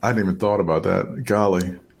 I hadn't even thought about that.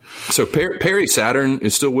 Golly. So Perry Saturn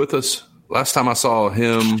is still with us. Last time I saw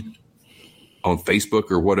him on Facebook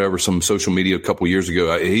or whatever, some social media a couple years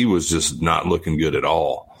ago, he was just not looking good at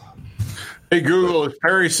all. Hey, Google, is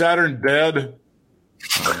Perry Saturn dead?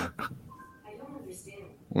 I don't understand.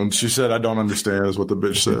 When she said, "I don't understand," is what the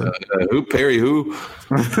bitch said. Who? Perry who?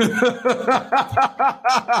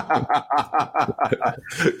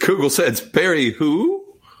 Google says, Perry who?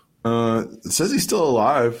 It says he's still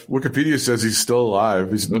alive. Wikipedia says he's still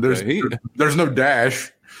alive. There's no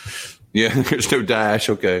dash. Yeah, there's no dash.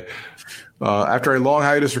 Okay. After a long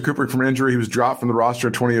hiatus recuperating from injury, he was dropped from the roster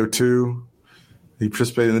in 2002. He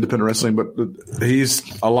participated in independent wrestling, but he's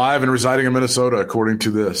alive and residing in Minnesota, according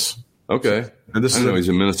to this. Okay. And this he's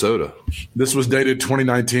in Minnesota. This was dated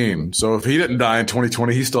 2019. So if he didn't die in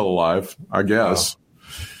 2020, he's still alive, I guess. Wow.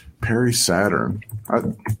 Perry Saturn.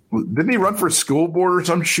 Didn't he run for school board or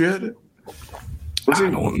some shit? I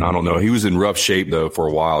don't know. He was in rough shape, though, for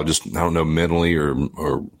a while. Just, I don't know, mentally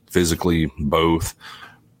or physically, both.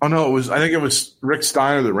 Oh, no, I think it was Rick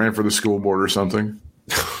Steiner that ran for the school board or something.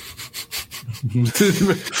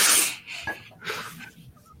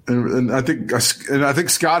 And I think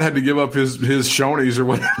Scott had to give up his Shoney's or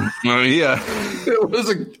whatever. Yeah, it was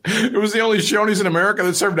the only Shoney's in America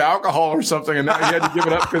that served alcohol or something, and now he had to give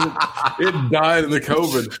it up because it died in the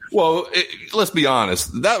COVID. Well, let's be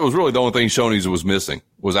honest. That was really the only thing Shoney's was missing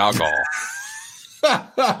was alcohol.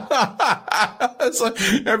 It's like,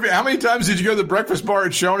 how many times did you go to the breakfast bar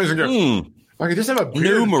at Shoney's and go, I could just have a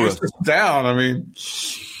beer numerous down? I mean,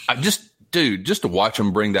 just to watch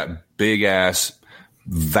him bring that big ass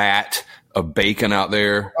vat of bacon out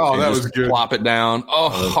there. Oh, that was good. Plop it down.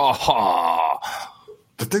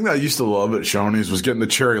 The thing that I used to love at Shoney's was getting the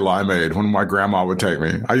cherry limeade when my grandma would take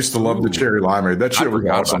me. I used to love the cherry limeade. That shit was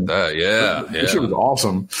awesome. That. Yeah, that shit was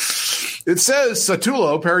awesome. It says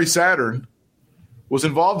Satulo, Perry Saturn, was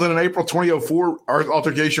involved in an April 2004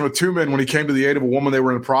 altercation with two men when he came to the aid of a woman they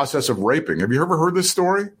were in the process of raping. Have you ever heard this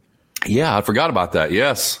story? Yeah, I forgot about that.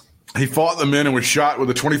 Yes. He fought the men and was shot with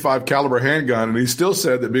a .25 caliber handgun, and he still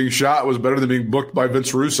said that being shot was better than being booked by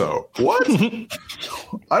Vince Russo. What?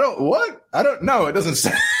 I don't know. It doesn't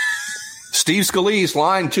say. Steve Scalise,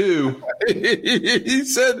 line 2. He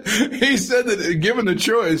said that given the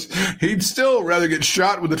choice, he'd still rather get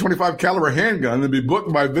shot with a .25 caliber handgun than be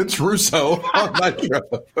booked by Vince Russo on Nitro.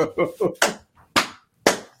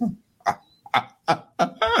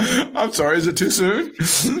 I'm sorry, is it too soon?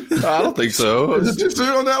 I don't think so. Is it too soon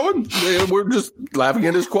on that one? Yeah, we're just laughing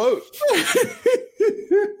at his quote.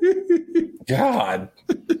 God.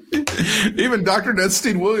 Even Dr.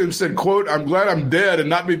 Nedstein Williams said, quote, "I'm glad I'm dead and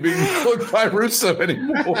not being booked by Russo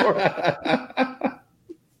anymore."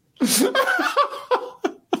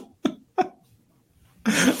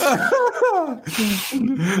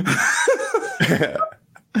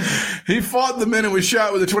 He fought the men and was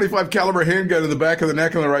shot with a .25 caliber handgun in the back of the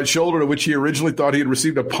neck and the right shoulder, to which he originally thought he had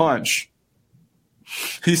received a punch.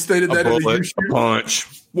 He stated that in a punch,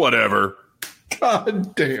 whatever.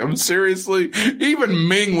 God damn, seriously? Even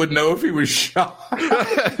Ming would know if he was shot.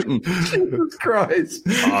 Jesus Christ.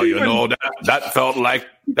 Oh, you know, that felt like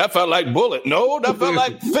bullet. No, that felt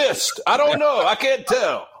like fist. I don't know. I can't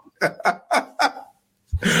tell.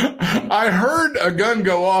 I heard a gun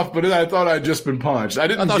go off, but I thought I'd just been punched. I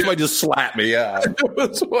thought somebody just slapped me. Yeah.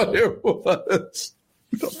 That's what it was.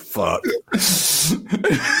 The fuck?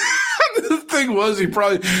 The thing was, he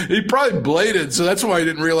probably bladed, so that's why he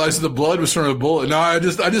didn't realize the blood was from a bullet. No, I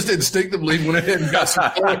just instinctively went ahead and got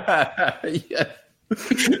some color. Yeah.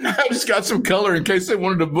 I just got some color in case they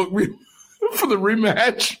wanted to book me for the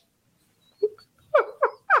rematch.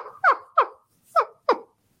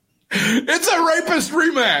 It's a rapist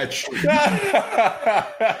rematch.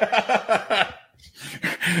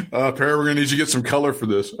 Perry, we're going to need you to get some color for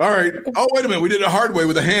this. All right. Oh, wait a minute. We did it hard way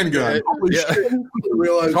with a handgun. Holy shit.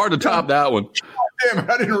 It's hard to top that one. Damn,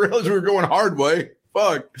 I didn't realize we were going hard way.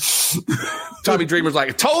 Fuck. Tommy Dreamer's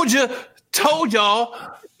like, told y'all.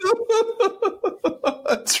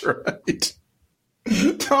 That's right.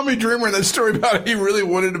 Tommy Dreamer in that story about he really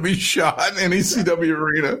wanted to be shot in ECW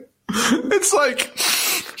arena. It's like,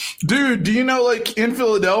 dude, do you know, like, in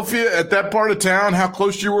Philadelphia, at that part of town, how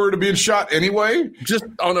close you were to being shot anyway? Just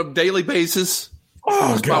on a daily basis.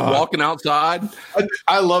 Oh, God. Walking outside.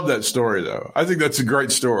 I love that story, though. I think that's a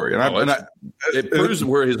great story. It proves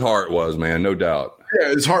where his heart was, man, no doubt. Yeah,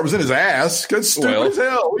 his heart was in his ass. That's stupid as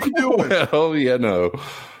hell. What are you doing? Oh, yeah, no.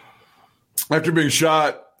 After being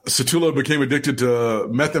shot, Satulo became addicted to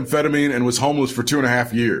methamphetamine and was homeless for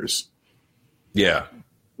 2.5 years. Yeah.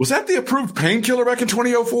 Was that the approved painkiller back in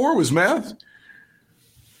 2004? Was meth?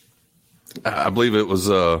 I believe it was,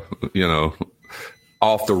 off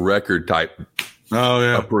the record type. Oh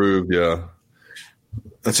yeah, approved. Yeah.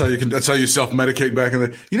 That's how you self-medicate back in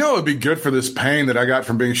the. You know, it'd be good for this pain that I got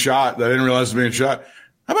from being shot that I didn't realize was being shot.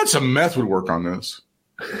 How about some meth would work on this?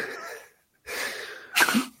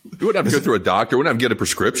 You wouldn't have to go through a doctor. You wouldn't have to get a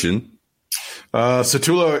prescription.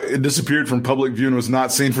 Satulo disappeared from public view and was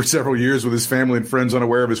not seen for several years, with his family and friends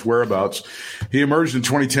unaware of his whereabouts. He emerged in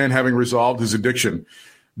 2010, having resolved his addiction.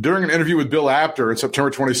 During an interview with Bill Apter in September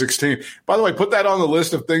 2016, by the way, put that on the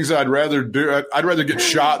list of things I'd rather do. I'd rather get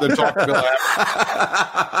shot than talk to Bill Apter.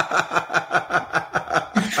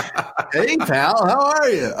 Hey, pal, how are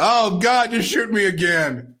you? Oh, God, you shoot me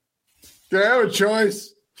again. Do I have a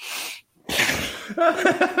choice?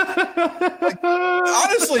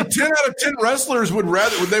 Honestly, 10 out of 10 wrestlers would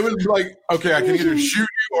be like, okay, I can either shoot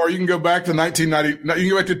you or you can go back to 1990. You can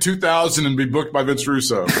go back to 2000 and be booked by Vince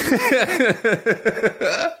Russo.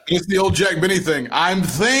 It's the old Jack Benny thing. I'm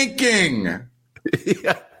thinking.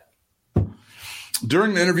 Yeah.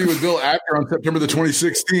 During the interview with Bill Apter on September the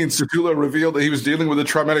 2016, Satulo revealed that he was dealing with a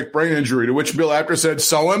traumatic brain injury, to which Bill Apter said,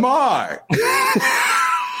 "So am I."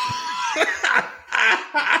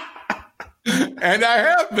 And I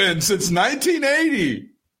have been since 1980.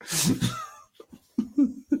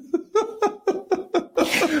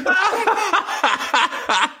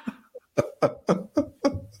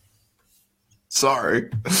 Sorry.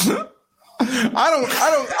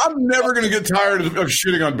 I'm never going to get tired of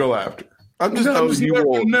shitting on Bill Apter. I'm just never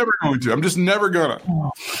going to. I'm just never going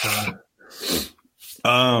to.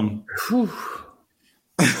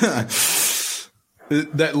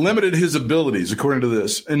 That limited his abilities, according to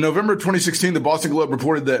this. In November 2016, the Boston Globe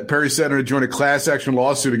reported that Perry Saturn had joined a class action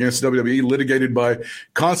lawsuit against WWE litigated by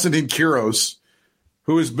Konstantin Kiros,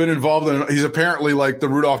 who has been involved in. He's apparently like the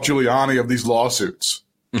Rudolph Giuliani of these lawsuits.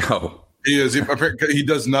 No, he is. He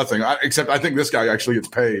does nothing except I think this guy actually gets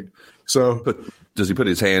paid. So, does he put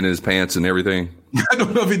his hand in his pants and everything? I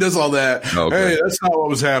don't know if he does all that. Okay. Hey, that's not what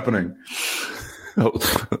was happening. I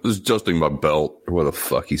was adjusting my belt, or what the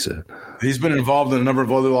fuck he said. He's been involved in a number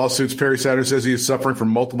of other lawsuits. Perry Saturn says he is suffering from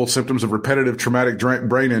multiple symptoms of repetitive traumatic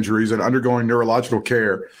brain injuries and undergoing neurological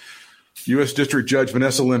care. U.S. District Judge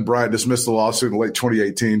Vanessa Lynn Bryant dismissed the lawsuit in late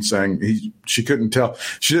 2018, saying she couldn't tell.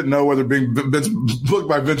 She didn't know whether being booked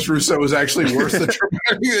by Vince Russo was actually worse than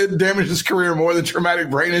traumatic. It damaged his career more than traumatic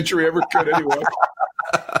brain injury ever could anyway.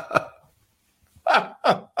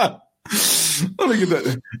 I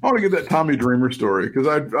want to get that Tommy Dreamer story because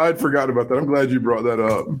I'd forgotten about that. I'm glad you brought that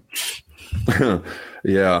up.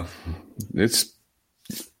 Yeah, it's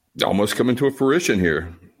almost coming to a fruition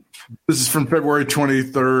here. This is from February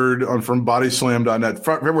 23rd from bodyslam.net.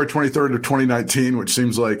 February 23rd of 2019, which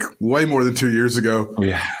seems like way more than 2 years ago.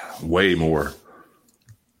 Yeah, way more.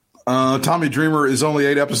 Tommy Dreamer is only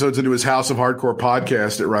 8 episodes into his House of Hardcore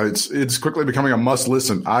podcast. It writes, it's quickly becoming a must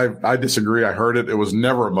listen. I disagree. I heard it. It was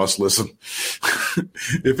never a must listen.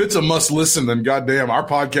 If it's a must listen, then goddamn, our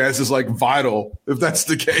podcast is like vital if that's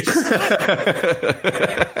the case.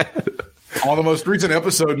 On the most recent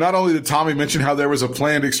episode, not only did Tommy mention how there was a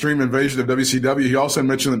planned extreme invasion of WCW, he also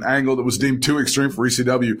mentioned an angle that was deemed too extreme for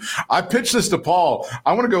ECW. I pitched this to Paul.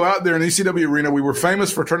 I want to go out there in the ECW arena. We were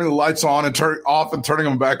famous for turning the lights on and off and turning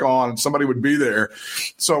them back on, and somebody would be there.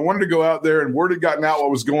 So I wanted to go out there, and word had gotten out what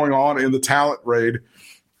was going on in the talent raid.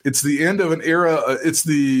 It's the end of an era. It's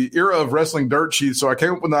the era of wrestling dirt sheets. So I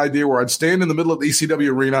came up with an idea where I'd stand in the middle of the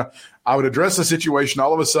ECW arena. I would address the situation.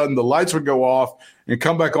 All of a sudden, the lights would go off and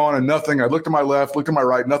come back on and nothing. I'd look to my left, look to my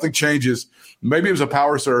right. Nothing changes. Maybe it was a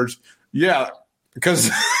power surge. Yeah, because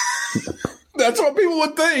that's what people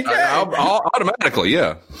would think. Hey. Automatically,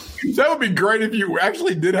 yeah. That would be great if you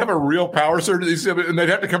actually did have a real power surge and they'd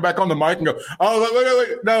have to come back on the mic and go, oh,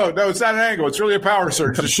 wait. No, it's not an angle. It's really a power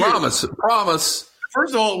surge. Promise.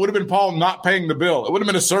 First of all, it would have been Paul not paying the bill. It would have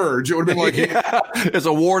been a surge. It would have been like, it's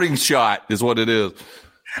a warning shot, is what it is.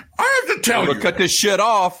 I have to tell you, cut this shit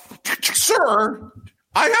off, sir.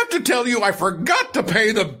 I have to tell you, I forgot to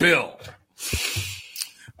pay the bill.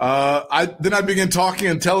 Then I begin talking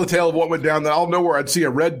and tell the tale of what went down. Then I'll know where I'd see a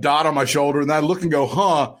red dot on my shoulder, and then I look and go,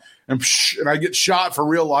 huh, and I get shot for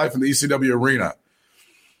real life in the ECW arena.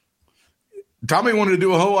 Tommy wanted to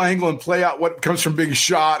do a whole angle and play out what comes from being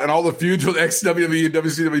shot and all the feuds with ex-WWE and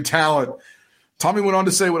WCW talent. Tommy went on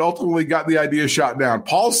to say what ultimately got the idea shot down.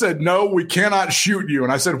 Paul said, no, we cannot shoot you.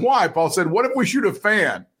 And I said, why? Paul said, what if we shoot a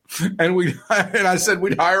fan? And I said,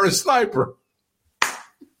 we'd hire a sniper.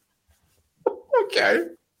 Okay.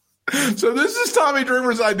 So this is Tommy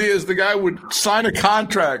Dreamer's idea, is the guy would sign a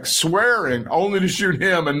contract swearing only to shoot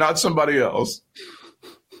him and not somebody else.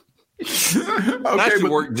 That should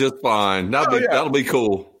work just fine. That'll be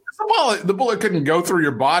cool. The bullet couldn't go through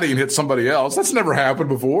your body and hit somebody else. That's never happened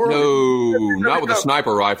before. No, not with a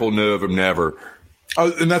sniper rifle. No, never.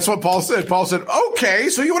 And that's what Paul said. Paul said, okay,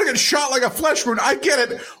 so you want to get shot like a flesh wound. I get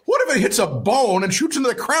it. What if it hits a bone and shoots into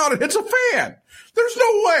the crowd and hits a fan? There's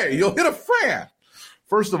no way you'll hit a fan.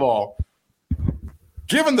 First of all,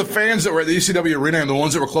 given the fans that were at the ECW arena and the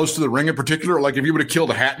ones that were close to the ring in particular, like if you would have killed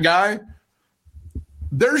a hat guy,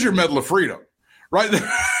 there's your Medal of Freedom, right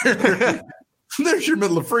there. There's your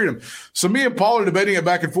Medal of Freedom. So me and Paul are debating it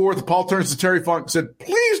back and forth. Paul turns to Terry Funk and said,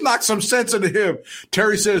 please knock some sense into him.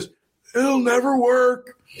 Terry says, it'll never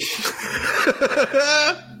work.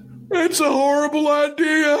 It's a horrible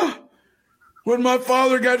idea. When my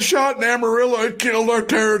father got shot in Amarillo, it killed our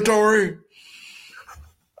territory.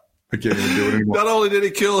 I can't even do it anymore. Not only did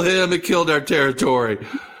it kill him, it killed our territory.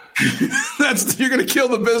 You're going to kill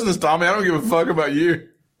the business, Tommy. I don't give a fuck about you.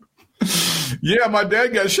 Yeah, my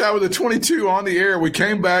dad got shot with a 22 on the air. We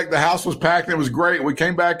came back. The house was packed, and it was great. We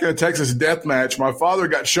came back in a Texas death match. My father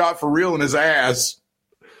got shot for real in his ass.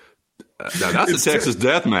 Now, that's a Texas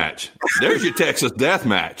death match. There's your Texas death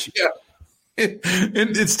match. Yeah.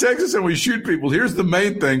 It's Texas, and we shoot people. Here's the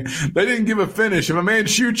main thing. They didn't give a finish. If a man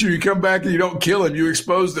shoots you, you come back and you don't kill him. You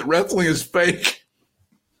expose that wrestling is fake.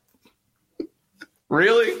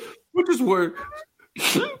 Really? What is word?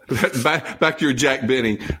 Back to your Jack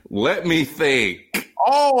Benny. Let me think.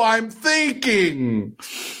 Oh, I'm thinking.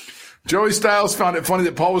 Joey Styles found it funny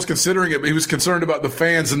that Paul was considering it, but he was concerned about the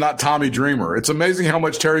fans and not Tommy Dreamer. It's amazing how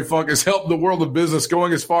much Terry Funk has helped the world of business,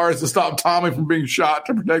 going as far as to stop Tommy from being shot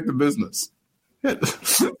to protect the business.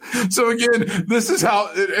 So again, this is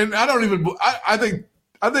how, and I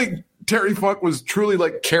think Terry Funk was truly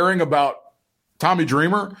like caring about Tommy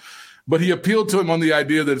Dreamer, but he appealed to him on the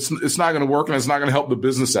idea that it's not going to work and it's not going to help the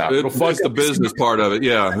business out. It'll fuck the business part of it.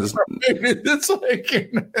 Yeah. It's like,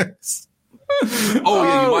 you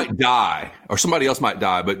might die or somebody else might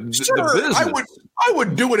die, but sure, the business. I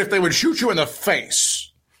would do it if they would shoot you in the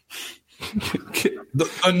face.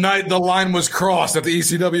 The night the line was crossed at the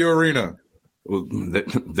ECW arena. Well,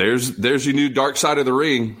 there's your new dark side of the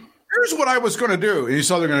ring. Here's what I was going to do. And you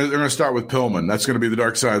saw they're going to start with Pillman. That's going to be the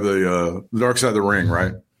dark side of the ring,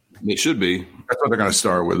 right? It should be. That's what they're going to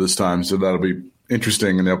start with this time. So that'll be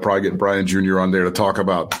interesting, and they'll probably get Brian Jr. on there to talk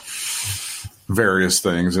about various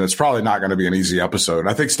things. And it's probably not going to be an easy episode.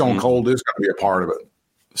 I think Stone Cold is going to be a part of it.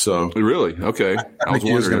 So really, okay. I was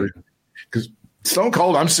wondering because Stone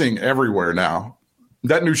Cold I'm seeing everywhere now.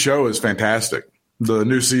 That new show is fantastic. The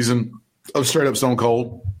new season of Straight Up Stone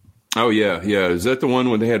Cold. Oh yeah. Is that the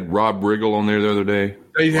one when they had Rob Riggle on there the other day?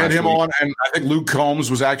 They had him on, and I think Luke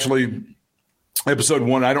Combs was actually episode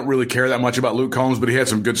 1. I don't really care that much about Luke Combs, but he had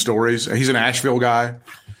some good stories. He's an Asheville guy.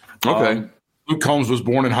 Okay. Luke Combs was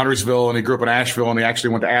born in Huntersville, and he grew up in Asheville, and he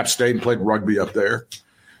actually went to App State and played rugby up there.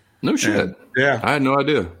 No shit. And, yeah. I had no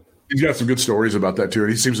idea. He's got some good stories about that too, and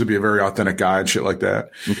he seems to be a very authentic guy and shit like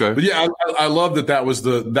that. Okay, but yeah, I love that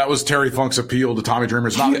was Terry Funk's appeal to Tommy Dreamer.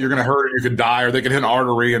 It's not that you're going to hurt or you could die or they could hit an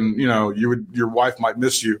artery and your wife might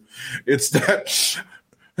miss you. It's that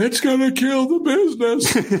it's going to kill the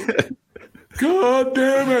business. God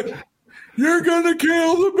damn it, you're going to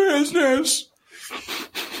kill the business.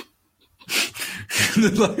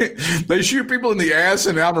 They shoot people in the ass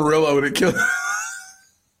in Amarillo and it kills.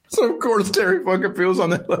 So of course Terry Funk appeals on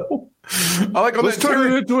that level. I like on Let's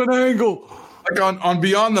turn it into an angle. Like on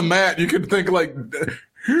Beyond the Mat, you could think like,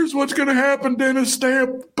 here's what's going to happen, Dennis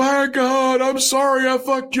Stamp. By God, I'm sorry I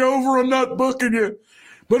fucked you over. I'm not booking you.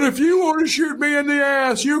 But if you want to shoot me in the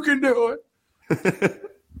ass, you can do it.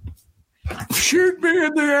 Shoot me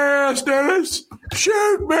in the ass, Dennis.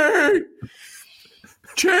 Shoot me.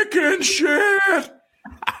 Chicken shit.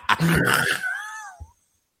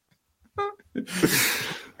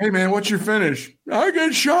 Hey, man, what's your finish? I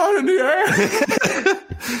get shot in the ass.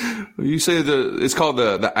 You say it's called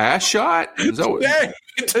the ass shot? Is that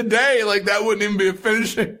today, like that wouldn't even be a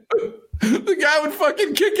finishing. The guy would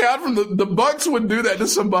fucking kick out from the Bucks would do that to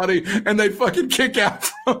somebody, and they'd fucking kick out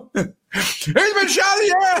from it. He's been shot in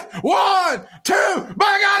the ass. 1, 2.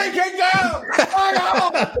 My God, he kicked out.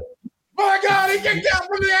 My God, he kicked out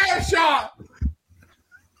from the ass shot.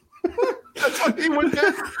 That's what he would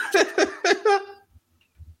do.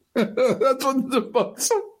 That's what the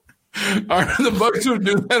Bucks. All right, the Bucks would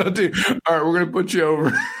do that. All right, we're gonna put you over.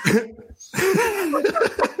 I'm gonna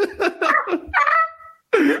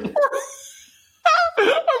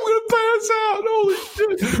pass out. Holy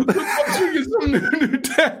shit! The Bucks would get some new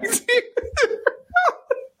tag team.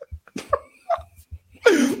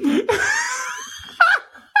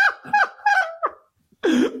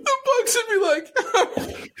 The Bucks would be like.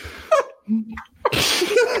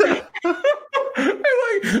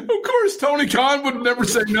 Like, of course, Tony Khan would never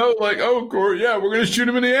say no. Like, oh, of course, yeah, we're going to shoot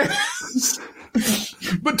him in the ass.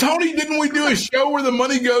 But Tony, didn't we do a show where the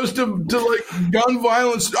money goes to like gun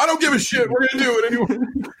violence? I don't give a shit. We're going to do it anyway.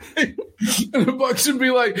 And the Bucks would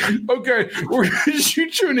be like, okay, we're going to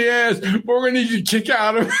shoot you in the ass, but we're going to need you to kick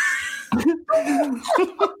out of it.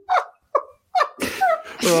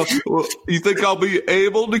 Well, you think I'll be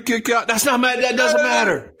able to kick out? That doesn't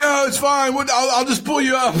matter. No, it's fine. I'll just pull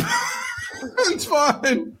you up. It's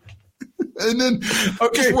fine. And then,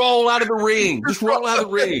 okay. Just roll out of the ring. Roll out of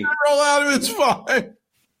the ring. Roll out of it. It's fine.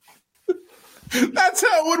 That's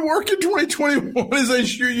how it would work in 2021 is they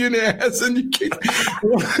shoot you in the ass and you kick.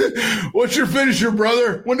 What's your finisher,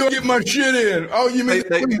 brother? When do I get my shit in? Oh, you mean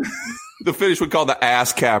the finish we call the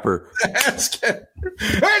ass capper. The ass capper.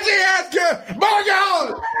 It's the ass capper. My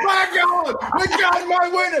God. We got my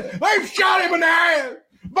witness. They've shot him in the ass.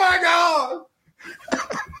 My God.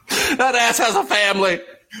 That ass has a family.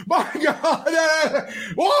 My God.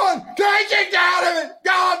 1, can't get out of it.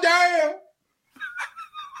 God damn.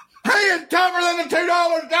 He is tougher than a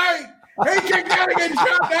 $2 steak. He kicked out and getting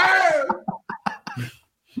shot down.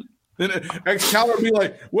 Then Excalibur would be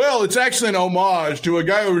like, well, it's actually an homage to a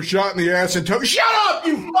guy who was shot in the ass and took. Shut up,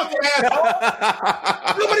 you fucking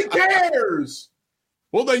asshole. Nobody cares.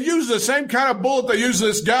 Well, they use the same kind of bullet they use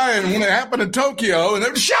this guy and when it happened in Tokyo. And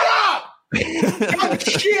they're, shut up. Oh,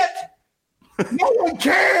 shit. No one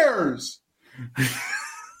cares.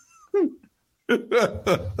 Oh,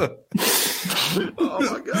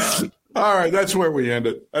 my God. All right, that's where we end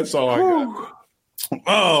it. That's all I got.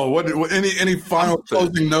 Oh, what any final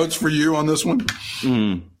closing notes for you on this one?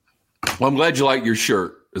 Well, I'm glad you like your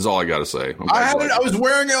shirt, is all I got to say. I was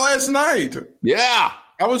wearing it last night. Yeah.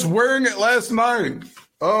 I was wearing it last night.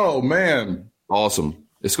 Oh, man. Awesome.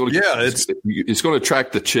 It's going to it's going to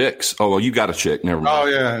attract the chicks. Oh, well, you got a chick. Never mind. Oh,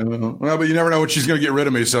 yeah. Well, but you never know when she's going to get rid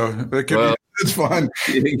of me, so it could be, it's fine.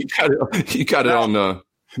 You got it on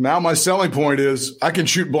now my selling point is I can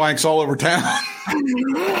shoot blanks all over town.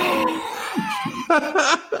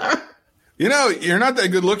 You know, you're not that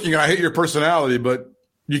good looking, and I hate your personality, but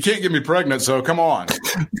you can't get me pregnant, so come on.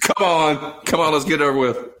 Come on, let's get it over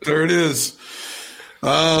with. There it is.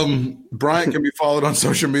 Bryant can be followed on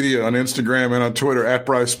social media, on Instagram and on Twitter at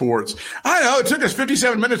Bryce Sports. I know it took us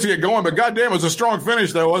 57 minutes to get going, but goddamn, it was a strong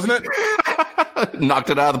finish, though, wasn't it? Knocked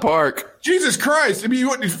it out of the park. Jesus Christ! I mean,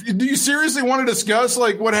 do you seriously want to discuss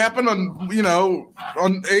like what happened on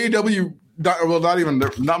AEW? Well,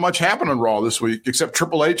 not much happened on Raw this week except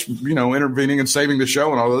Triple H, intervening and saving the show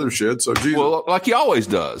and all the other shit. So, Jesus. Well, like he always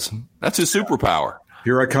does. That's his superpower.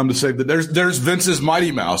 Here I come to save that. There's Vince's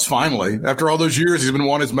Mighty Mouse. Finally, after all those years, he's been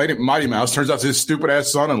wanting his Mighty Mouse. Turns out it's his stupid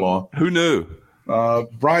ass son-in-law. Who knew?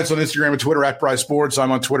 Bryant's on Instagram and Twitter at Bryce Sports.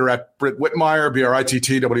 I'm on Twitter at Britt Whitmire,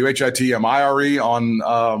 BRITTWHITMIRE.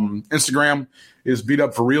 On Instagram is Beat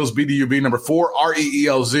Up for Reels, BDUB number 4,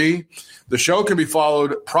 REELZ. The show can be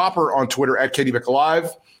followed proper on Twitter at KDVic Live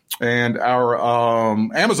and our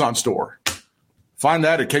Amazon store. Find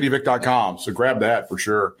that at KDVic.com. So grab that for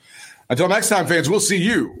sure. Until next time, fans, we'll see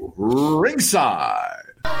you ringside.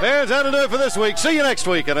 Fans, that'll do it for this week. See you next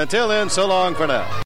week. And until then, so long for now.